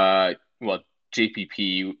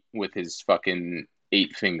 JPP with his fucking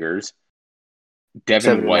 8 fingers,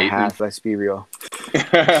 Devin White, 7.5, let's be real.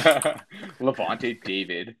 Levante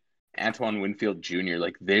David, Antoine Winfield Jr.,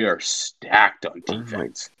 like they are stacked on Oh my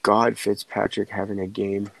defense. God, Fitzpatrick having a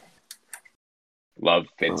game. Love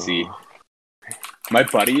Fitzy. Oh. My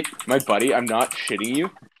buddy, I'm not shitting you.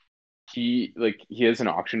 He has an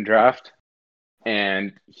auction draft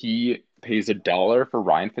and he pays $1 for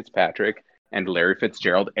Ryan Fitzpatrick and Larry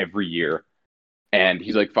Fitzgerald every year. And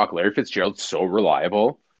he's like, fuck, Larry Fitzgerald's so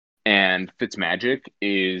reliable. And Fitzmagic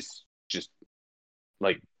is just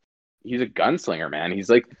like, he's a gunslinger, man. He's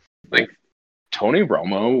like Tony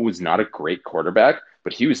Romo was not a great quarterback,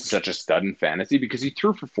 but he was such a stud in fantasy because he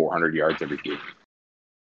threw for 400 yards every game.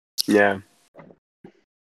 Yeah.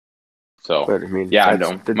 So, But, I mean, yeah, I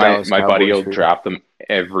know. My buddy will Cowboys draft them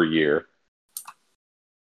every year.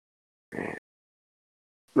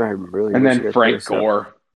 I'm really And wish then you guys Frank put us up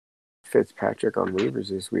Gore. Fitzpatrick on waivers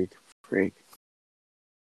this week. Freak.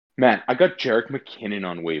 Man, I got Jerick McKinnon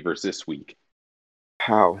on waivers this week.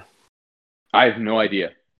 How? I have no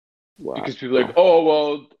idea. Wow. Because people are like, oh,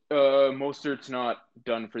 well, Mostert's not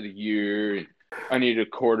done for the year. And I need a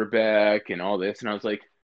quarterback and all this. And I was like,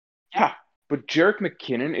 yeah, but Jerick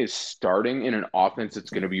McKinnon is starting in an offense that's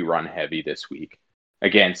going to be run heavy this week.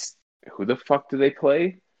 Against, who the fuck do they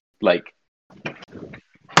play? Like,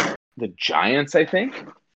 the Giants, I think?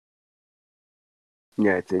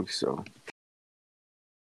 Yeah, I think so.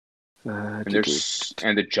 And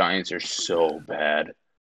the Giants are so bad.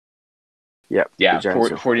 Yep. Yeah, the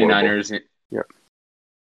Giants are 49ers. horrible. Yep.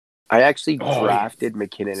 I actually drafted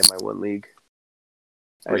McKinnon in my one league.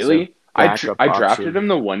 Really? I drafted option. him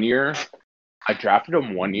the 1 year. I drafted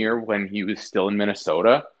him 1 year when he was still in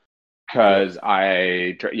Minnesota because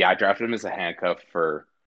I drafted him as a handcuff for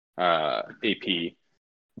AP.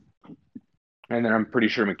 And then I'm pretty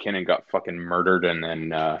sure McKinnon got fucking murdered, and then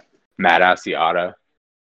Matt Asiata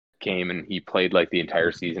came and he played like the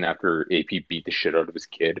entire season after AP beat the shit out of his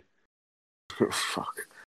kid. Fuck.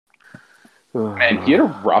 And he had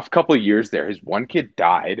a rough couple of years there. His one kid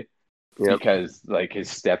died because like the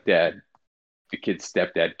kid's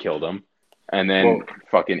stepdad killed him. And then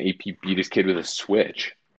fucking AP beat his kid with a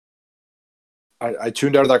switch. I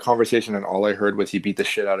tuned out of that conversation and all I heard was he beat the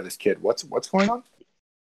shit out of his kid. What's going on?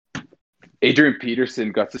 Adrian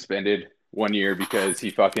Peterson got suspended 1 year because he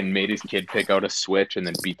fucking made his kid pick out a switch and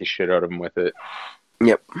then beat the shit out of him with it.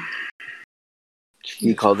 Yep.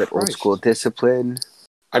 He called it old school discipline.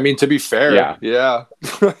 I mean, to be fair, yeah.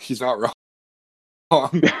 He's not wrong.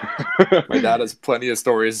 My dad has plenty of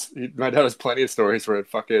stories. Where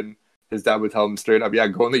fucking his dad would tell him straight up, yeah,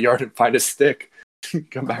 go in the yard and find a stick.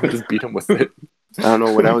 Come back and just beat him with it. I don't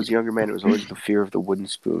know. When I was younger, man, it was always the fear of the wooden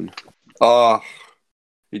spoon. Oh,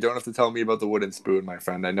 you don't have to tell me about the wooden spoon, my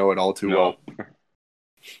friend. I know it all too well.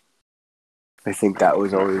 I think that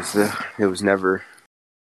was always it was never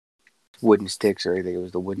wooden sticks or anything. It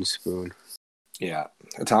was the wooden spoon. Yeah.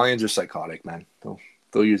 Italians are psychotic, man.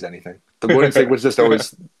 They'll use anything. The wooden stick was just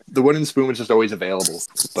always the wooden spoon was just always available.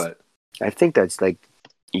 But I think that's like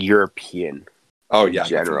European. Oh yeah, in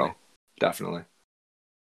general. Definitely.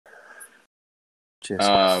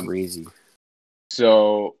 Just crazy.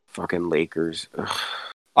 So fucking Lakers. Ugh.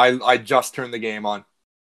 I just turned the game on.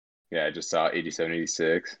 Yeah, I just saw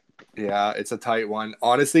 87-86. Yeah, it's a tight one.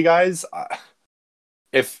 Honestly, guys,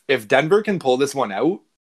 if Denver can pull this one out,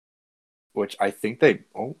 which I think they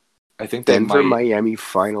Denver Miami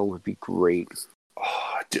final would be great.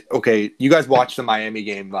 Oh, okay, you guys watched the Miami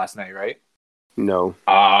game last night, right? No.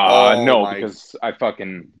 Because I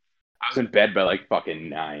was in bed by like fucking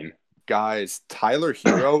 9. Guys, Tyler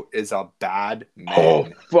Hero is a bad man. Oh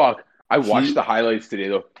fuck! I watched the highlights today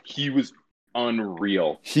though. He was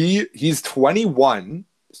unreal. He's 21.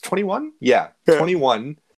 Is 21? Yeah,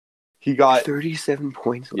 21. He got 37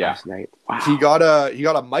 points last night. Wow. He got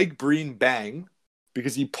a Mike Breen bang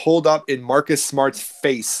because he pulled up in Marcus Smart's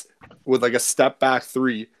face with like a step back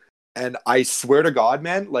 3, and I swear to God,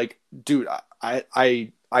 man, like, dude,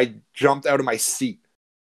 I jumped out of my seat.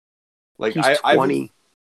 Like he's 20.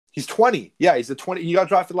 He's 20. Yeah, he's a 20. He got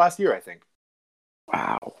drafted last year, I think.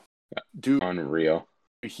 Wow, dude, unreal.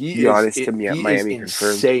 He is Miami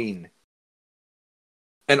insane.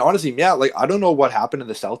 And honestly, yeah, like I don't know what happened to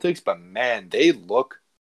the Celtics, but man, they look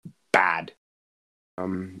bad.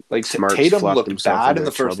 Like Smart's Tatum flopped looked himself bad in into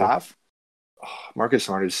the first trouble. half. Oh, Marcus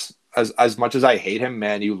Smart is as much as I hate him,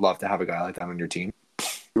 man. You love to have a guy like that on your team.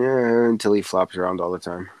 Yeah, until he flops around all the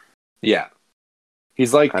time. Yeah,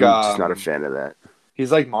 he's like I'm just not a fan of that.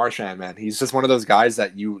 He's like Marchand, man. He's just one of those guys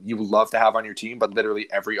that you love to have on your team, but literally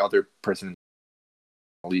every other person in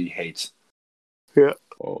the league hates. Yeah.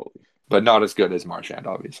 But not as good as Marchand,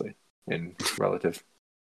 obviously, in relative.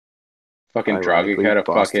 Fucking Dragic had a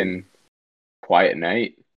fucking quiet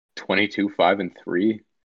night. 22, 5, and 3.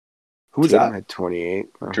 Who was Tatum that? had 28.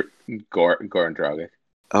 Oh. Goran Dragic.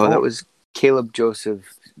 Oh, that was Caleb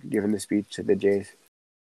Joseph giving the speech to the Jays.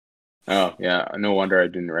 Oh, yeah. No wonder I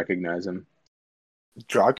didn't recognize him.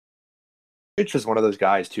 Dragic is one of those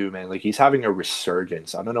guys, too, man. Like, he's having a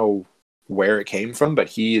resurgence. I don't know where it came from, but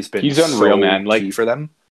he's unreal, man. Like, key for them.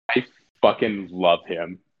 I fucking love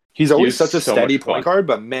him. He's always such a steady point guard,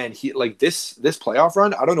 but man, he like this playoff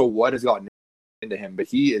run, I don't know what has gotten into him, but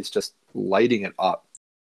he is just lighting it up.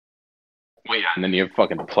 Well, yeah, and then you have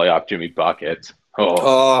fucking playoff Jimmy Buckets.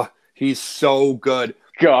 Oh, he's so good.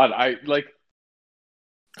 God, I like.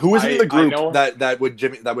 Who was in the group that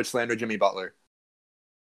would slander Jimmy Butler?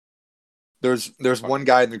 There's one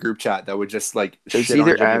guy in the group chat that would just like it's shit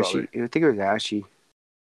either on Jimmy Ashy. Butler. I think it was Ashy.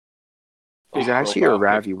 It was Ashy or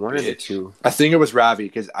Ravi, one of the two. I think it was Ravi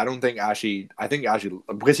because I don't think Ashy. I think Ashy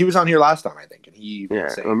because he was on here last time. I think, and he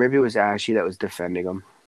or maybe it was Ashy that was defending him.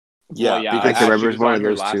 Yeah, well, yeah. Because I remember it was one of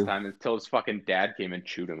those last two. time until his fucking dad came and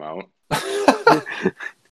chewed him out.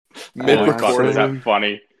 Mid-record, is that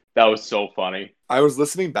funny? That was so funny. I was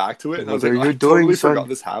listening back to it and I was What like, are you I doing, totally son? forgot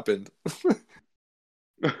this happened.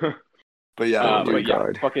 But yeah, but yeah,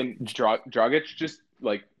 God. fucking Dragic just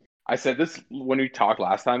like I said this when we talked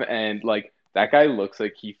last time, and like that guy looks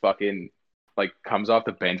like he fucking like comes off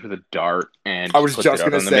the bench with a dart and I was puts just it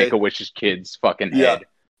out gonna on the say- Make-A-Wish's kid's fucking Yeah. head.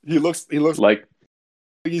 he looks Like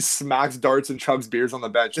he smacks darts and chugs beers on the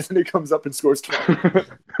bench, and then he comes up and scores 20.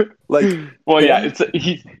 Like, well, yeah, it's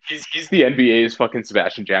he's the NBA's fucking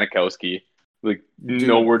Sebastian Janikowski. Like, dude,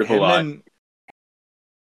 no word of a lie.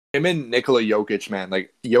 Him and Nikola Jokic, man.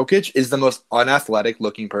 Like, Jokic is the most unathletic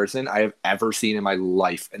looking person I have ever seen in my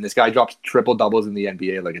life, and this guy drops triple doubles in the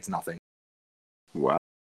NBA like it's nothing. Wow.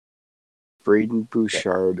 Braden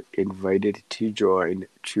Bouchard invited to join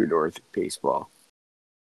True North Baseball.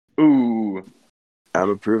 Ooh. I'm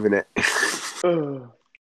approving it.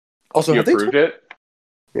 Also, You have they approved it?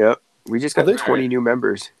 Yep. We just got Have they- 20 new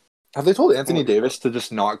members. told Anthony Davis to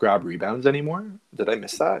just not grab rebounds anymore? Did I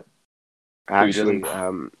miss that? Actually,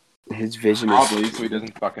 his vision Probably, is... so he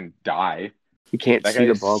doesn't fucking die. He can't That see guy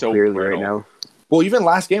the is ball so clearly brittle. right now. Well, even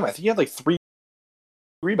last game, I think he had like 3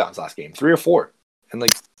 rebounds last game, 3 or 4, and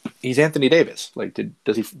like he's Anthony Davis. Like, did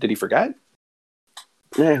he forget?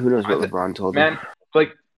 Yeah, who knows what LeBron told him. Man,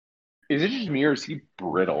 like, is it just me or is he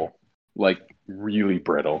brittle? Like, really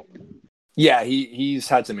brittle. Yeah, he's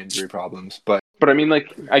had some injury problems, but But I mean,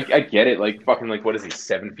 like, I get it. Like, fucking, like, what is he,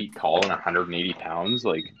 7 feet tall and 180 pounds?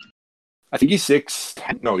 Like, I think he's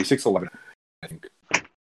 6'10". No, he's 6'11". I think.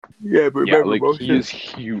 Yeah, but yeah, remember, like, most he is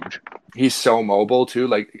huge. He's so mobile too.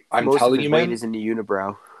 Like, I'm most telling of his you, weight man. is in the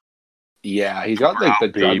unibrow. Yeah, he's got like the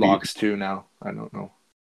Baby. dreadlocks too now. I don't know.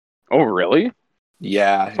 Oh, really?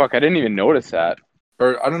 Yeah, Fuck, I didn't even notice that.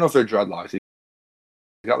 or I don't know if they're dreadlocks. He's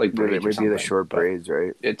got like braids. It or might be the something, short but braids,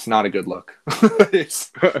 right? It's not a good look.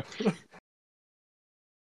 It's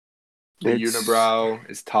the unibrow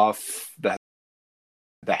is tough. The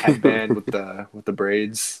headband with the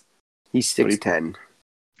braids. He's 6'10".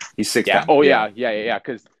 He's 6'10". Yeah. Oh, yeah.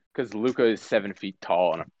 Because Luka is 7 feet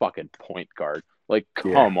tall and a fucking point guard. Like,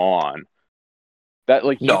 come on. That,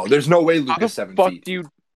 like, No, there's no way how the Luka's 7 fuck feet. do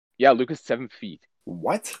you... Yeah, Luka's 7 feet.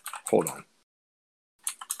 What? Hold on.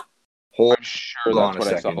 I'm sure on that's a what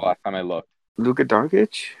I saw second. the last time I looked. Luka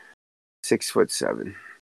Doncic, 6'7".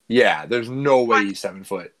 Yeah, there's no way he's 7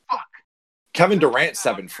 foot. Fuck. Kevin Durant's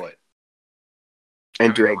 7 foot.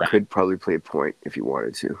 And Kevin Dereck Durant. could probably play point if he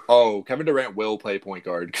wanted to. Oh, Kevin Durant will play point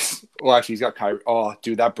guard. Well, actually, he's got Kyrie. Oh,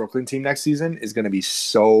 dude, that Brooklyn team next season is going to be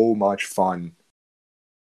so much fun.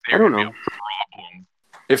 I don't know.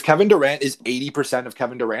 If Kevin Durant is 80% of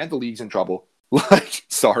Kevin Durant, the league's in trouble. Like,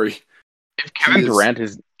 sorry. If Kevin Durant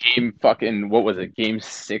is game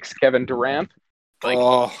 6 Kevin Durant,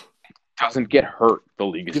 like, doesn't get hurt, the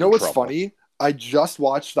league is You know in what's trouble. funny? I just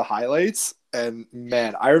watched the highlights, and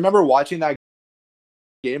man, I remember watching that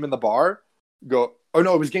game in the bar. Oh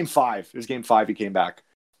no, it was game 5. It was game 5. He came back,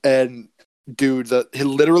 and dude,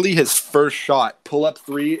 literally his first shot, pull up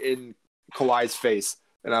 3 in Kawhi's face,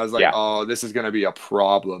 and I was like, Yeah. oh, this is gonna be a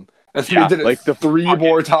problem. And he did it like the three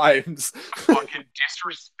more times. Fucking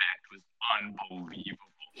disrespect was unbelievable.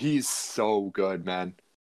 He's so good, man.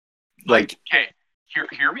 Like, okay,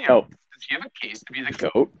 hear me out. Does he have a case to be the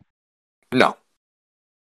GOAT? No.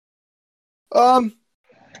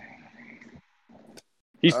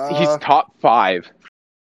 He's top 5.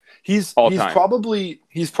 He's time.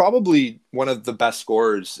 probably one of the best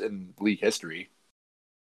scorers in league history.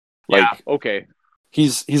 Like, yeah. Okay.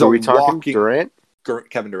 He's Are a we talking walking Durant?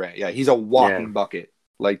 Kevin Durant. Yeah, he's a walking bucket.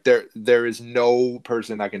 Like there is no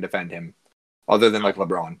person that can defend him other than like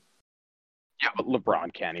LeBron. Yeah, but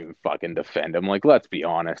LeBron can't even fucking defend him. Like, let's be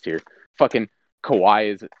honest here. Fucking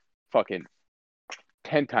Kawhi is fucking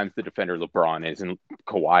 10 times the defender LeBron is, and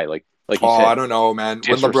Kawhi, like you said. I don't know, man.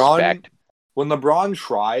 Disrespect. When LeBron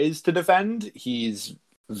tries to defend, he's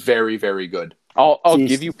very, very good. I'll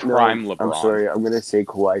give you prime LeBron. I'm sorry, I'm gonna say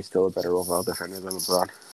Kawhi's still a better overall defender than LeBron.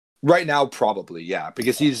 Right now, probably, yeah,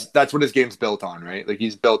 because that's what his game's built on, right? Like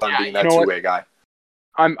he's built on being that two-way guy.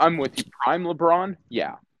 I'm with you. Prime LeBron,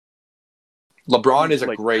 yeah. LeBron is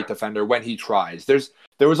a great defender when he tries. There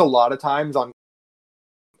was a lot of times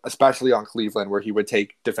especially on Cleveland, where he would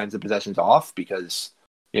take defensive possessions off because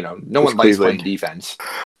no one likes playing defense,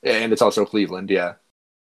 and it's also Cleveland, yeah.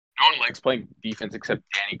 No one likes playing defense except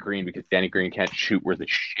Danny Green because Danny Green can't shoot worth a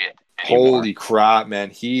shit anymore. Holy crap,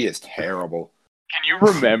 man, he is terrible. Can you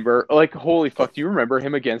remember? Like, holy fuck! Do you remember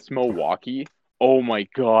him against Milwaukee? Oh my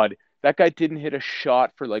god, that guy didn't hit a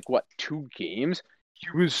shot for 2 games. He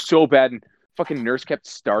was so bad, and fucking Nurse kept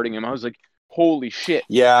starting him. I was like, holy shit!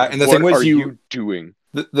 Yeah, and the thing was, what are you doing?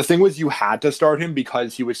 The thing was, you had to start him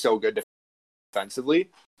because he was so good defensively.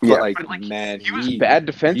 But man, he was bad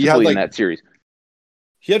defensively in that series.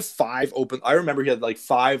 He had 5 open. I remember he had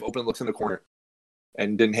 5 open looks in the corner,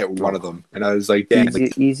 and didn't hit one of them. And I was like, damn.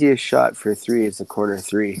 Easiest shot for 3 is a corner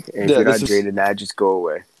 3. And if you're not draining that, just go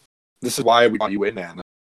away. This is why we want you in, man.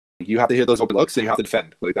 You have to hit those open looks, and you have to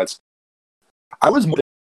defend. I was more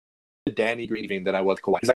Danny Green than I was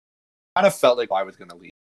Kawhi. I kind of felt like Kawhi was going to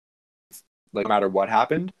leave, no matter what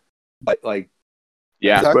happened. But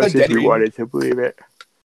yeah, especially if you wanted to believe it.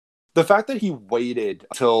 The fact that he waited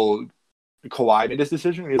until Kawhi made his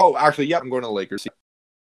decision. Actually, I'm going to the Lakers. It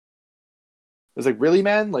was like, really,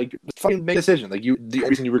 man? Fucking make a decision. The only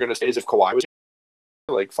reason you were going to stay is if Kawhi was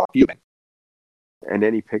here. Fuck you, man. And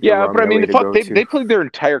then he picked. Yeah, but I mean, they played their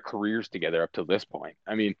entire careers together up to this point.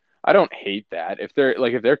 I mean, I don't hate that. If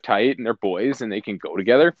they're tight and they're boys and they can go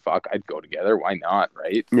together, fuck, I'd go together. Why not,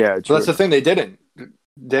 right? Yeah, but that's the thing. They didn't.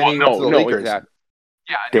 Danny went to the Lakers. Exactly.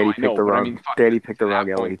 Yeah, Danny picked the wrong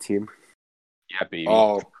LA team. Yeah, baby.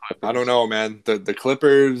 Oh, I don't know, man. The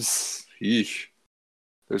Clippers. Yeesh.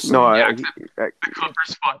 The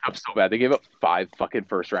Clippers fucked up so bad. They gave up 5 fucking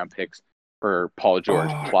first-round picks for Paul George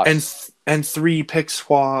plus and 3 pick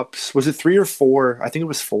swaps. Was it 3 or 4? I think it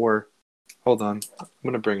was 4. Hold on, I'm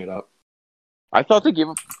gonna bring it up. I thought they gave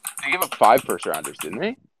up 5 first-rounders, didn't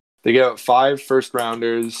they? They gave up 5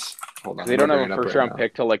 first-rounders. Hold on, they don't have a first-round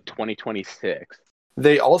pick till 2026.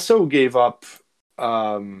 They also gave up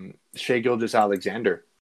Shai Gilgeous-Alexander.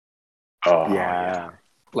 Oh yeah.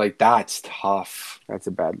 That's tough. That's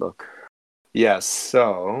a bad look. Yes,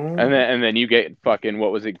 so and then you get fucking,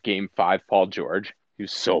 what was it, Game 5 Paul George. He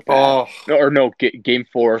was so bad. No, Game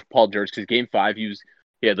 4 Paul George, because Game 5 he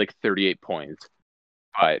had 38 points.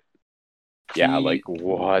 But yeah,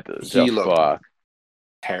 what the fuck?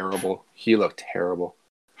 Terrible. He looked terrible.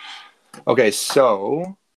 Okay,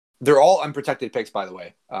 so they're all unprotected picks, by the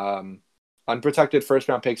way. Unprotected first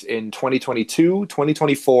round picks in 2022,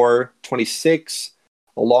 2024, 26,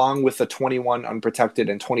 along with the 21 unprotected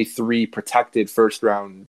and 23 protected first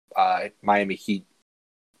round Miami Heat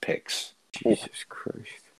picks. Jesus Christ.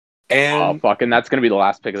 And fucking that's gonna be the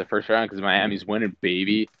last pick of the first round because Miami's winning,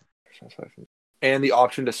 baby. And the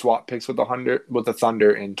option to swap picks with the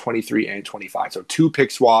Thunder in 23 and 25. So 2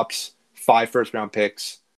 pick swaps, 5 first round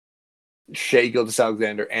picks, Shai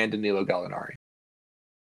Gilgeous-Alexander and Danilo Gallinari.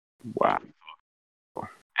 Wow.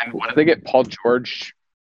 And what did they get? Paul George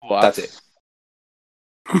plus? That's it.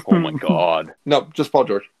 Oh my god. No, just Paul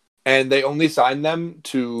George. And they only signed them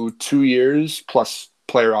to 2 years plus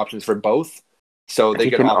player options for both. So they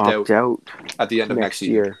can opt out at the end of next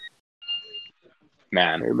year.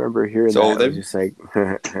 Man, I remember hearing that. I was just like,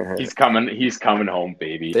 he's coming home,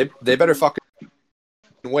 baby. They better fucking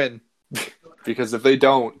win. Because if they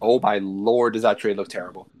don't, oh my lord, does that trade look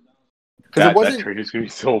terrible. That trade is going to be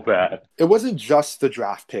so bad. It wasn't just the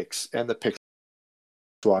draft picks and the pick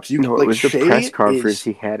swaps. It was the press conference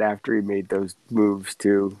he had after he made those moves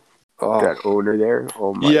to that owner there.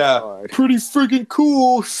 Oh my god. Pretty freaking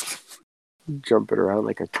cool. Jumping around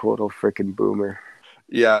like a total freaking boomer.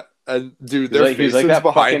 Yeah, And dude, He's their like, he's faces like that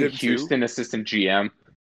behind fucking him Houston assistant GM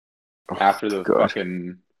Oh, after the God.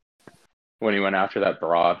 fucking when he went after that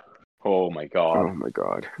broad. Oh my god. Oh my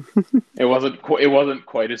God. It wasn't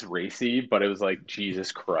quite as racy, but it was like,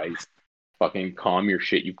 Jesus Christ. Fucking calm your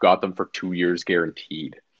shit. You've got them for 2 years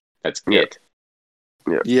guaranteed. That's Yeah. it.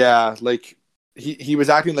 Yeah, like he was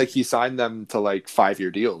acting like he signed them to like 5-year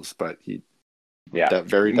deals, but he Yeah.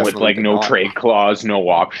 very With definitely like did no not. trade clause, no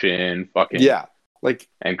option, fucking Yeah, like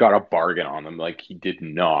and got a bargain on them. Like he did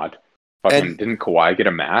not. Fucking And- didn't Kawhi get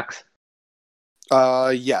a max?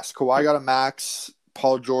 yes, Kawhi got a max.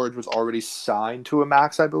 Paul George was already signed to a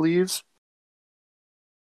max, I believe.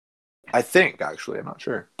 I think actually, I'm not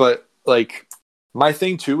sure, but like my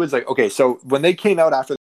thing too is like, okay, so when they came out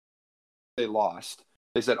after they lost,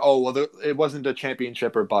 they said, "Oh well, it wasn't a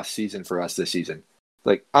championship or bust season for us this season."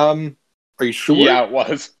 Like, are you sure? Yeah, it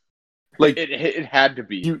was. Like it had to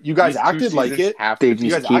be. you guys These 2 acted like seasons it. have They to be.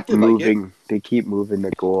 You just guys keep acted like it. moving. They keep moving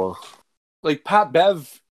the goal. Like Pat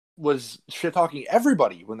Bev was shit talking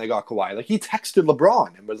everybody when they got Kawhi. Like he texted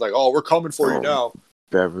LeBron and was like, "Oh, we're coming for you now."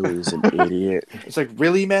 Beverly's an idiot. It's like,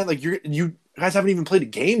 really, man? Like you guys haven't even played a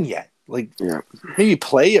game yet. Like Yeah. maybe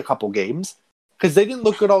play a couple games because they didn't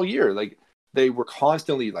look good all year. Like they were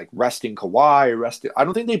constantly like resting Kawhi, resting. I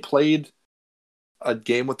don't think they played a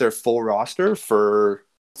game with their full roster for.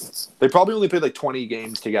 They probably only played like 20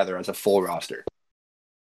 games together as a full roster.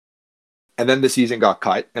 And then the season got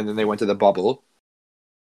cut, and then they went to the bubble.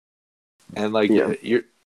 And like you're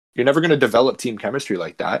never going to develop team chemistry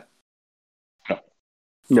like that.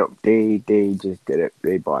 No, they just did it.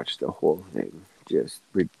 They botched the whole thing. Just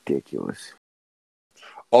ridiculous.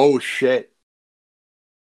 Oh shit!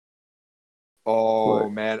 Oh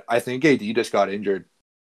What? man, I think AD just got injured.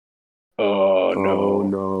 Oh Oh no.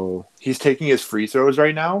 no. He's taking his free throws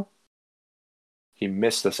right now. He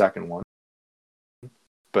missed the second one,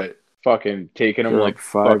 but Fucking taking him They're like up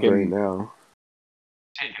 5 fucking right now.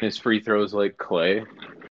 taking his free throws like Clay.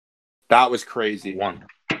 that was crazy. One.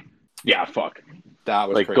 Yeah, fuck. That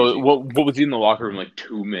was Like crazy. what was he in the locker room like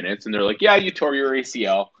 2 minutes and they're like, yeah, you tore your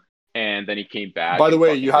ACL, and then he came back. By the and way,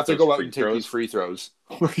 fucking you have hit to go those out free and take throws. these free throws.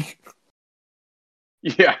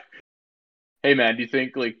 Yeah. Hey man, do you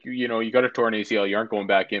think like you got a torn ACL, you aren't going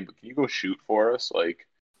back in, but can you go shoot for us? Like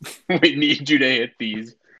we need you to hit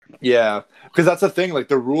these. Yeah, because that's the thing. Like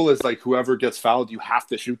the rule is like whoever gets fouled, you have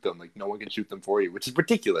to shoot them. Like no one can shoot them for you, which is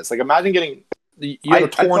ridiculous. Like imagine getting you have a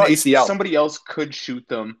torn thought ACL. Somebody else could shoot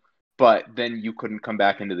them, but then you couldn't come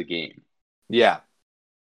back into the game. Yeah.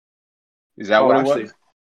 Is that what it was?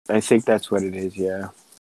 I think that's what it is, yeah.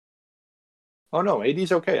 Oh no,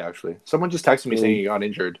 AD's okay actually. Someone just texted me saying he got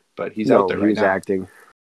injured, but he's No, out there he right was now. acting.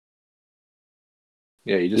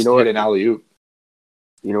 Yeah, he just You know hit what? an alley oop.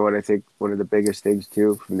 You know what I think one of the biggest things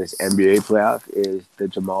too from this NBA playoff is the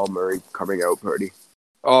Jamal Murray coming out party.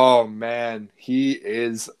 Oh man, he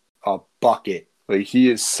is a bucket. Like he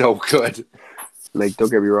is so good. Like,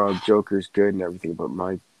 don't get me wrong, Joker's good and everything, but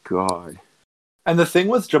my God. And the thing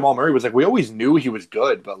with Jamal Murray was like we always knew he was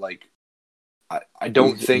good, but like I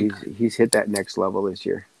don't think he's hit that next level this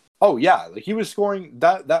year. Oh yeah, like he was scoring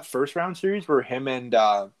that first round series where him and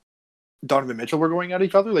Donovan Mitchell were going at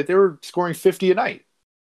each other. Like they were scoring 50 a night.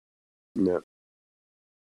 Yep.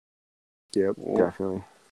 Yep, Cool. definitely.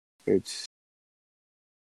 It's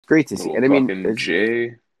great to see. And I mean, Fucking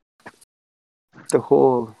Jay. the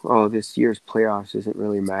whole, this year's playoffs doesn't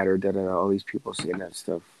really matter. All these people saying that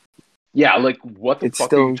stuff. Yeah, like what the It's fuck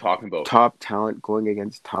still are you talking about? Top talent going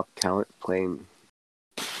against top talent playing.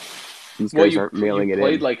 These Well, guys aren't mailing you it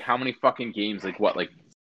played in. like how many fucking games? Like what? Like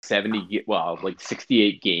 70? Well, like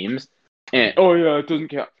 68 games. And oh yeah, it doesn't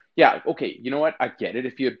count. Yeah, okay. You know what? I get it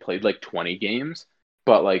if you had played like 20 games,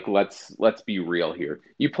 but like let's be real here.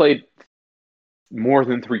 You played more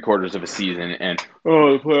than 3/4 of a season, and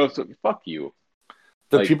the playoffs. Fuck you.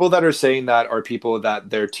 The people that are saying that are people that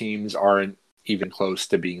their teams aren't even close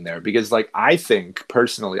to being there. Because like I think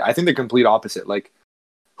personally, I think the complete opposite. Like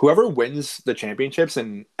whoever wins the championships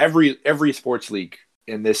in every sports league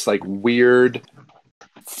in this like weird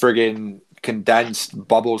friggin' condensed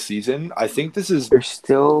bubble season, I think this is They're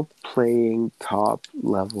still playing top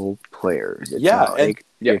level players. It's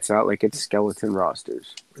not like it's skeleton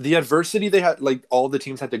rosters. the adversity they had, like all the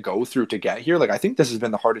teams had to go through to get here. Like I think this has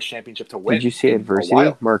been the hardest championship to win. Did you say in adversity? a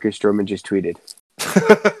while. Marcus Stroman just tweeted.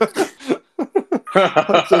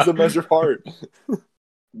 That doesn't measure hard.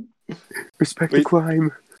 Respect the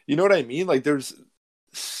climb. You know what I mean? Like there's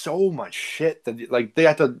so much shit that like they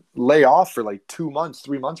had to lay off for like 2 months,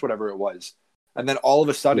 3 months, whatever it was. And then all of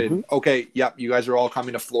a sudden, okay, yep, you guys are all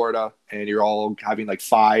coming to Florida and you're all having like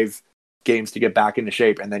 5 games to get back into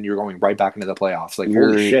shape, and then you're going right back into the playoffs. Like, You're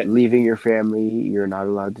holy shit. leaving your family. You're not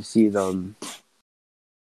allowed to see them.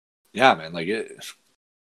 Yeah, man. Like,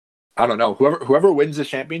 I don't know. Whoever wins the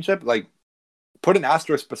championship, like, put an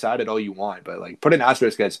asterisk beside it all you want, but like, put an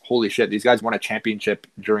asterisk as, holy shit, these guys won a championship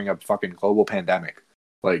during a fucking global pandemic.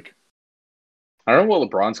 Like, I don't know what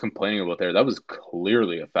LeBron's complaining about there. That was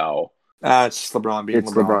clearly a foul. it's LeBron being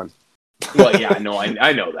It's LeBron. Well, yeah,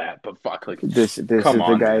 I know that, but fuck, like, This is the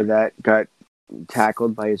guy man. that got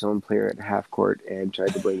tackled by his own player at half court and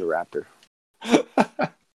tried to blame the Raptor.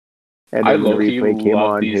 And I then the low-key replay came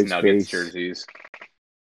love on these his Nuggets face. jerseys.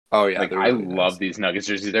 Oh yeah, Like, they're I really love nice. these Nuggets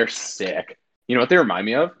jerseys. They're sick. You know what they remind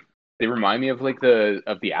me of? They remind me of like the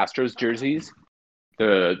Astros jerseys,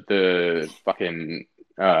 the fucking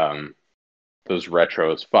those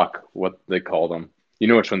retros. Fuck, what they call them? You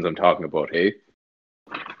know which ones I'm talking about, hey?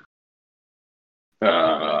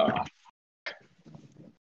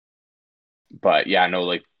 But yeah, no,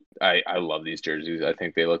 like I love these jerseys. I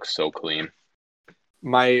think they look so clean.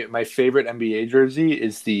 My favorite NBA jersey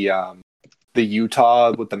is the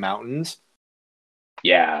Utah with the mountains.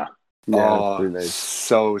 Yeah. Yeah, pretty nice.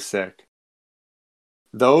 So sick.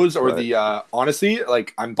 Those or But- the honestly,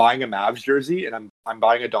 like, I'm buying a Mavs jersey and I'm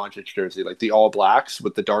buying a Doncic jersey, like the all blacks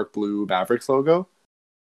with the dark blue Mavericks logo.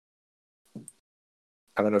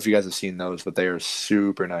 I don't know if you guys have seen those, but they are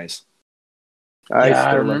super nice. I Yeah, I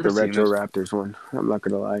still love remember the seeing retro those. Raptors one. I'm not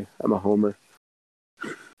gonna lie. I'm a homer.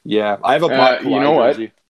 Yeah, I have a black you Kawhi know what?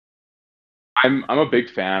 jersey. I'm a big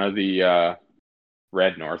fan of the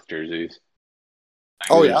Red North jerseys.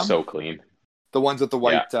 Oh, They're yeah? so clean. The ones with the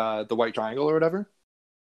white triangle or whatever.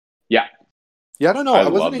 Yeah. Yeah, I don't know. I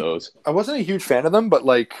wasn't love those. I wasn't a huge fan of them, but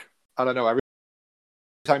like, I don't know. Every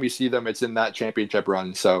time you see them, it's in that championship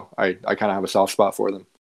run, so I kind of have a soft spot for them.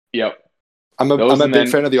 Yep. I'm a Those, big and then-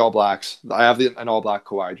 fan of the All Blacks. I have an All Black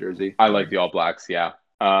Kawhi jersey. I like the All Blacks, yeah.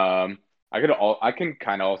 I can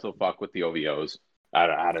kind of also fuck with the OVOs. I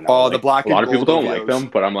don't know. Oh, like, the black a lot and of people gold don't like OVOs. them,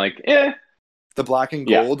 but I'm like, eh. The black and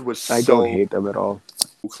Yeah. gold was I so don't hate them at all.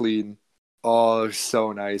 clean. Oh,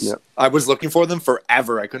 so nice. Yep. I was looking for them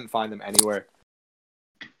forever. I couldn't find them anywhere.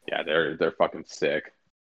 Yeah, they're fucking sick.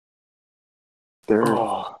 They're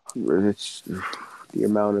Oh, it's the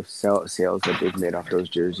amount of sales that they've made off those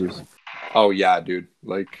jerseys. Oh yeah, dude.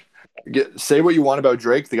 Like, say what you want about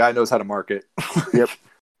Drake. The guy knows how to market.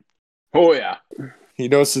 oh yeah. He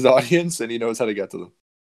knows his audience and he knows how to get to them.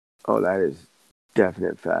 Oh, that is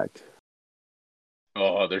definite fact.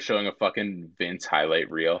 Oh, they're showing a fucking Vince highlight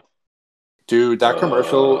reel. Dude, that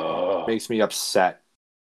commercial Oh. makes me upset.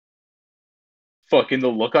 Fucking the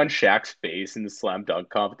look on Shaq's face in the slam dunk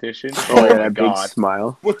competition. Oh, yeah, my that big god. With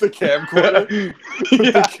smile. the camcorder.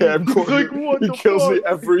 With the camcorder. Like, what He the kills me fuck?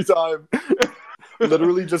 every time.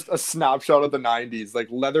 Literally just a snapshot of the 90s. Like,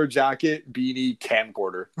 leather jacket, beanie,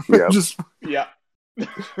 camcorder. Yeah. Just Yeah.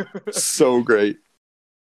 so great.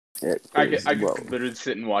 I could literally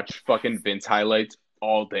sit and watch fucking Vince highlights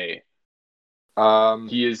all day.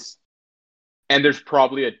 He is, and there's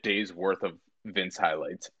probably a day's worth of Vince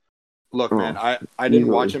highlights. Look, Oh, man, I didn't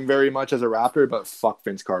easily. watch him very much as a Raptor, but fuck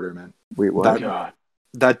Vince Carter, man. Wait, what? God.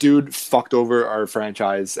 That dude fucked over our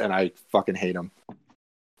franchise, and I fucking hate him.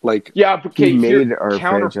 Like, Yeah, but okay, He here, made our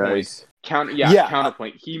counterpoint. franchise. Yeah.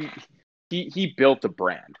 Counterpoint. He built a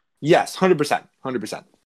brand. yes, 100%.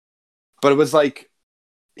 But it was like,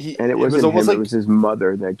 And it wasn't him, it was his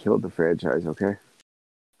mother that killed the franchise, okay?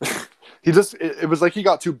 it was like he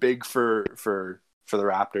got too big for the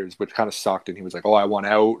Raptors, which kind of sucked, and he was like, oh, I want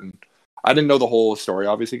out, and I didn't know the whole story,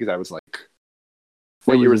 obviously, because I was like,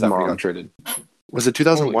 what It year was was that his when he mom. got traded? Was it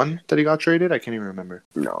 2001 that he got traded? I can't even remember.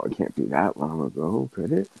 No, it can't be that long ago,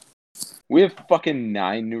 could it? We have fucking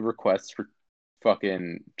 9 new requests for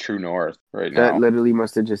fucking True North right now. That literally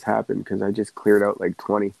must have just happened because I just cleared out like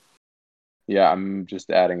 20. Yeah, I'm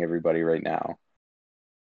just adding everybody right now.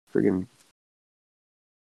 Friggin'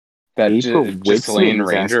 That April Ghislaine Witzman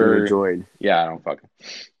was asking to Ranger. join. Yeah, I don't fucking.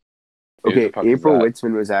 Okay, Who the fuck is April that?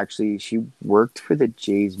 Witzman was actually, she worked for the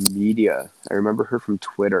Jays media. I remember her from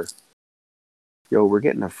Twitter. Yo, we're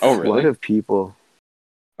getting a Oh, flood really? of people.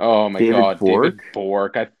 Oh my David god, Bork? David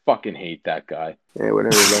Bork. I fucking hate that guy. Yeah,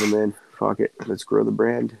 whatever, let him in. Fuck it. Let's grow the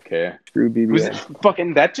brand. Okay. Screw Who's BBN.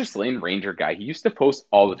 fucking that Ghislaine Ranger guy? He used to post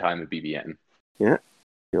all the time at BBN.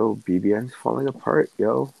 Yo, BBN's falling apart,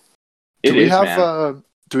 yo. Do It we is, have man.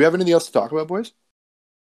 do we have anything else to talk about, boys?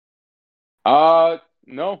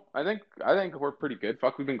 No, I think we're pretty good.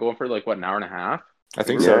 Fuck, we've been going for like what, an hour and a half? I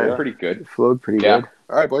think Yeah. so. We're Yeah. pretty good. It flowed pretty Yeah. good.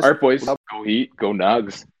 All right, boys. All right, boys. Well, Go Heat, go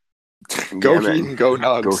Nugs. Go Yeah, Heat man. and go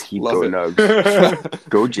Nugs. Go Heat, Love go it. Nugs.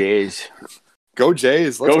 Go Jays. Go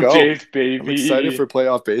Jays. Let's go. Jays, I'm excited baby. for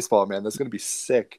playoff baseball, man. That's going to be sick.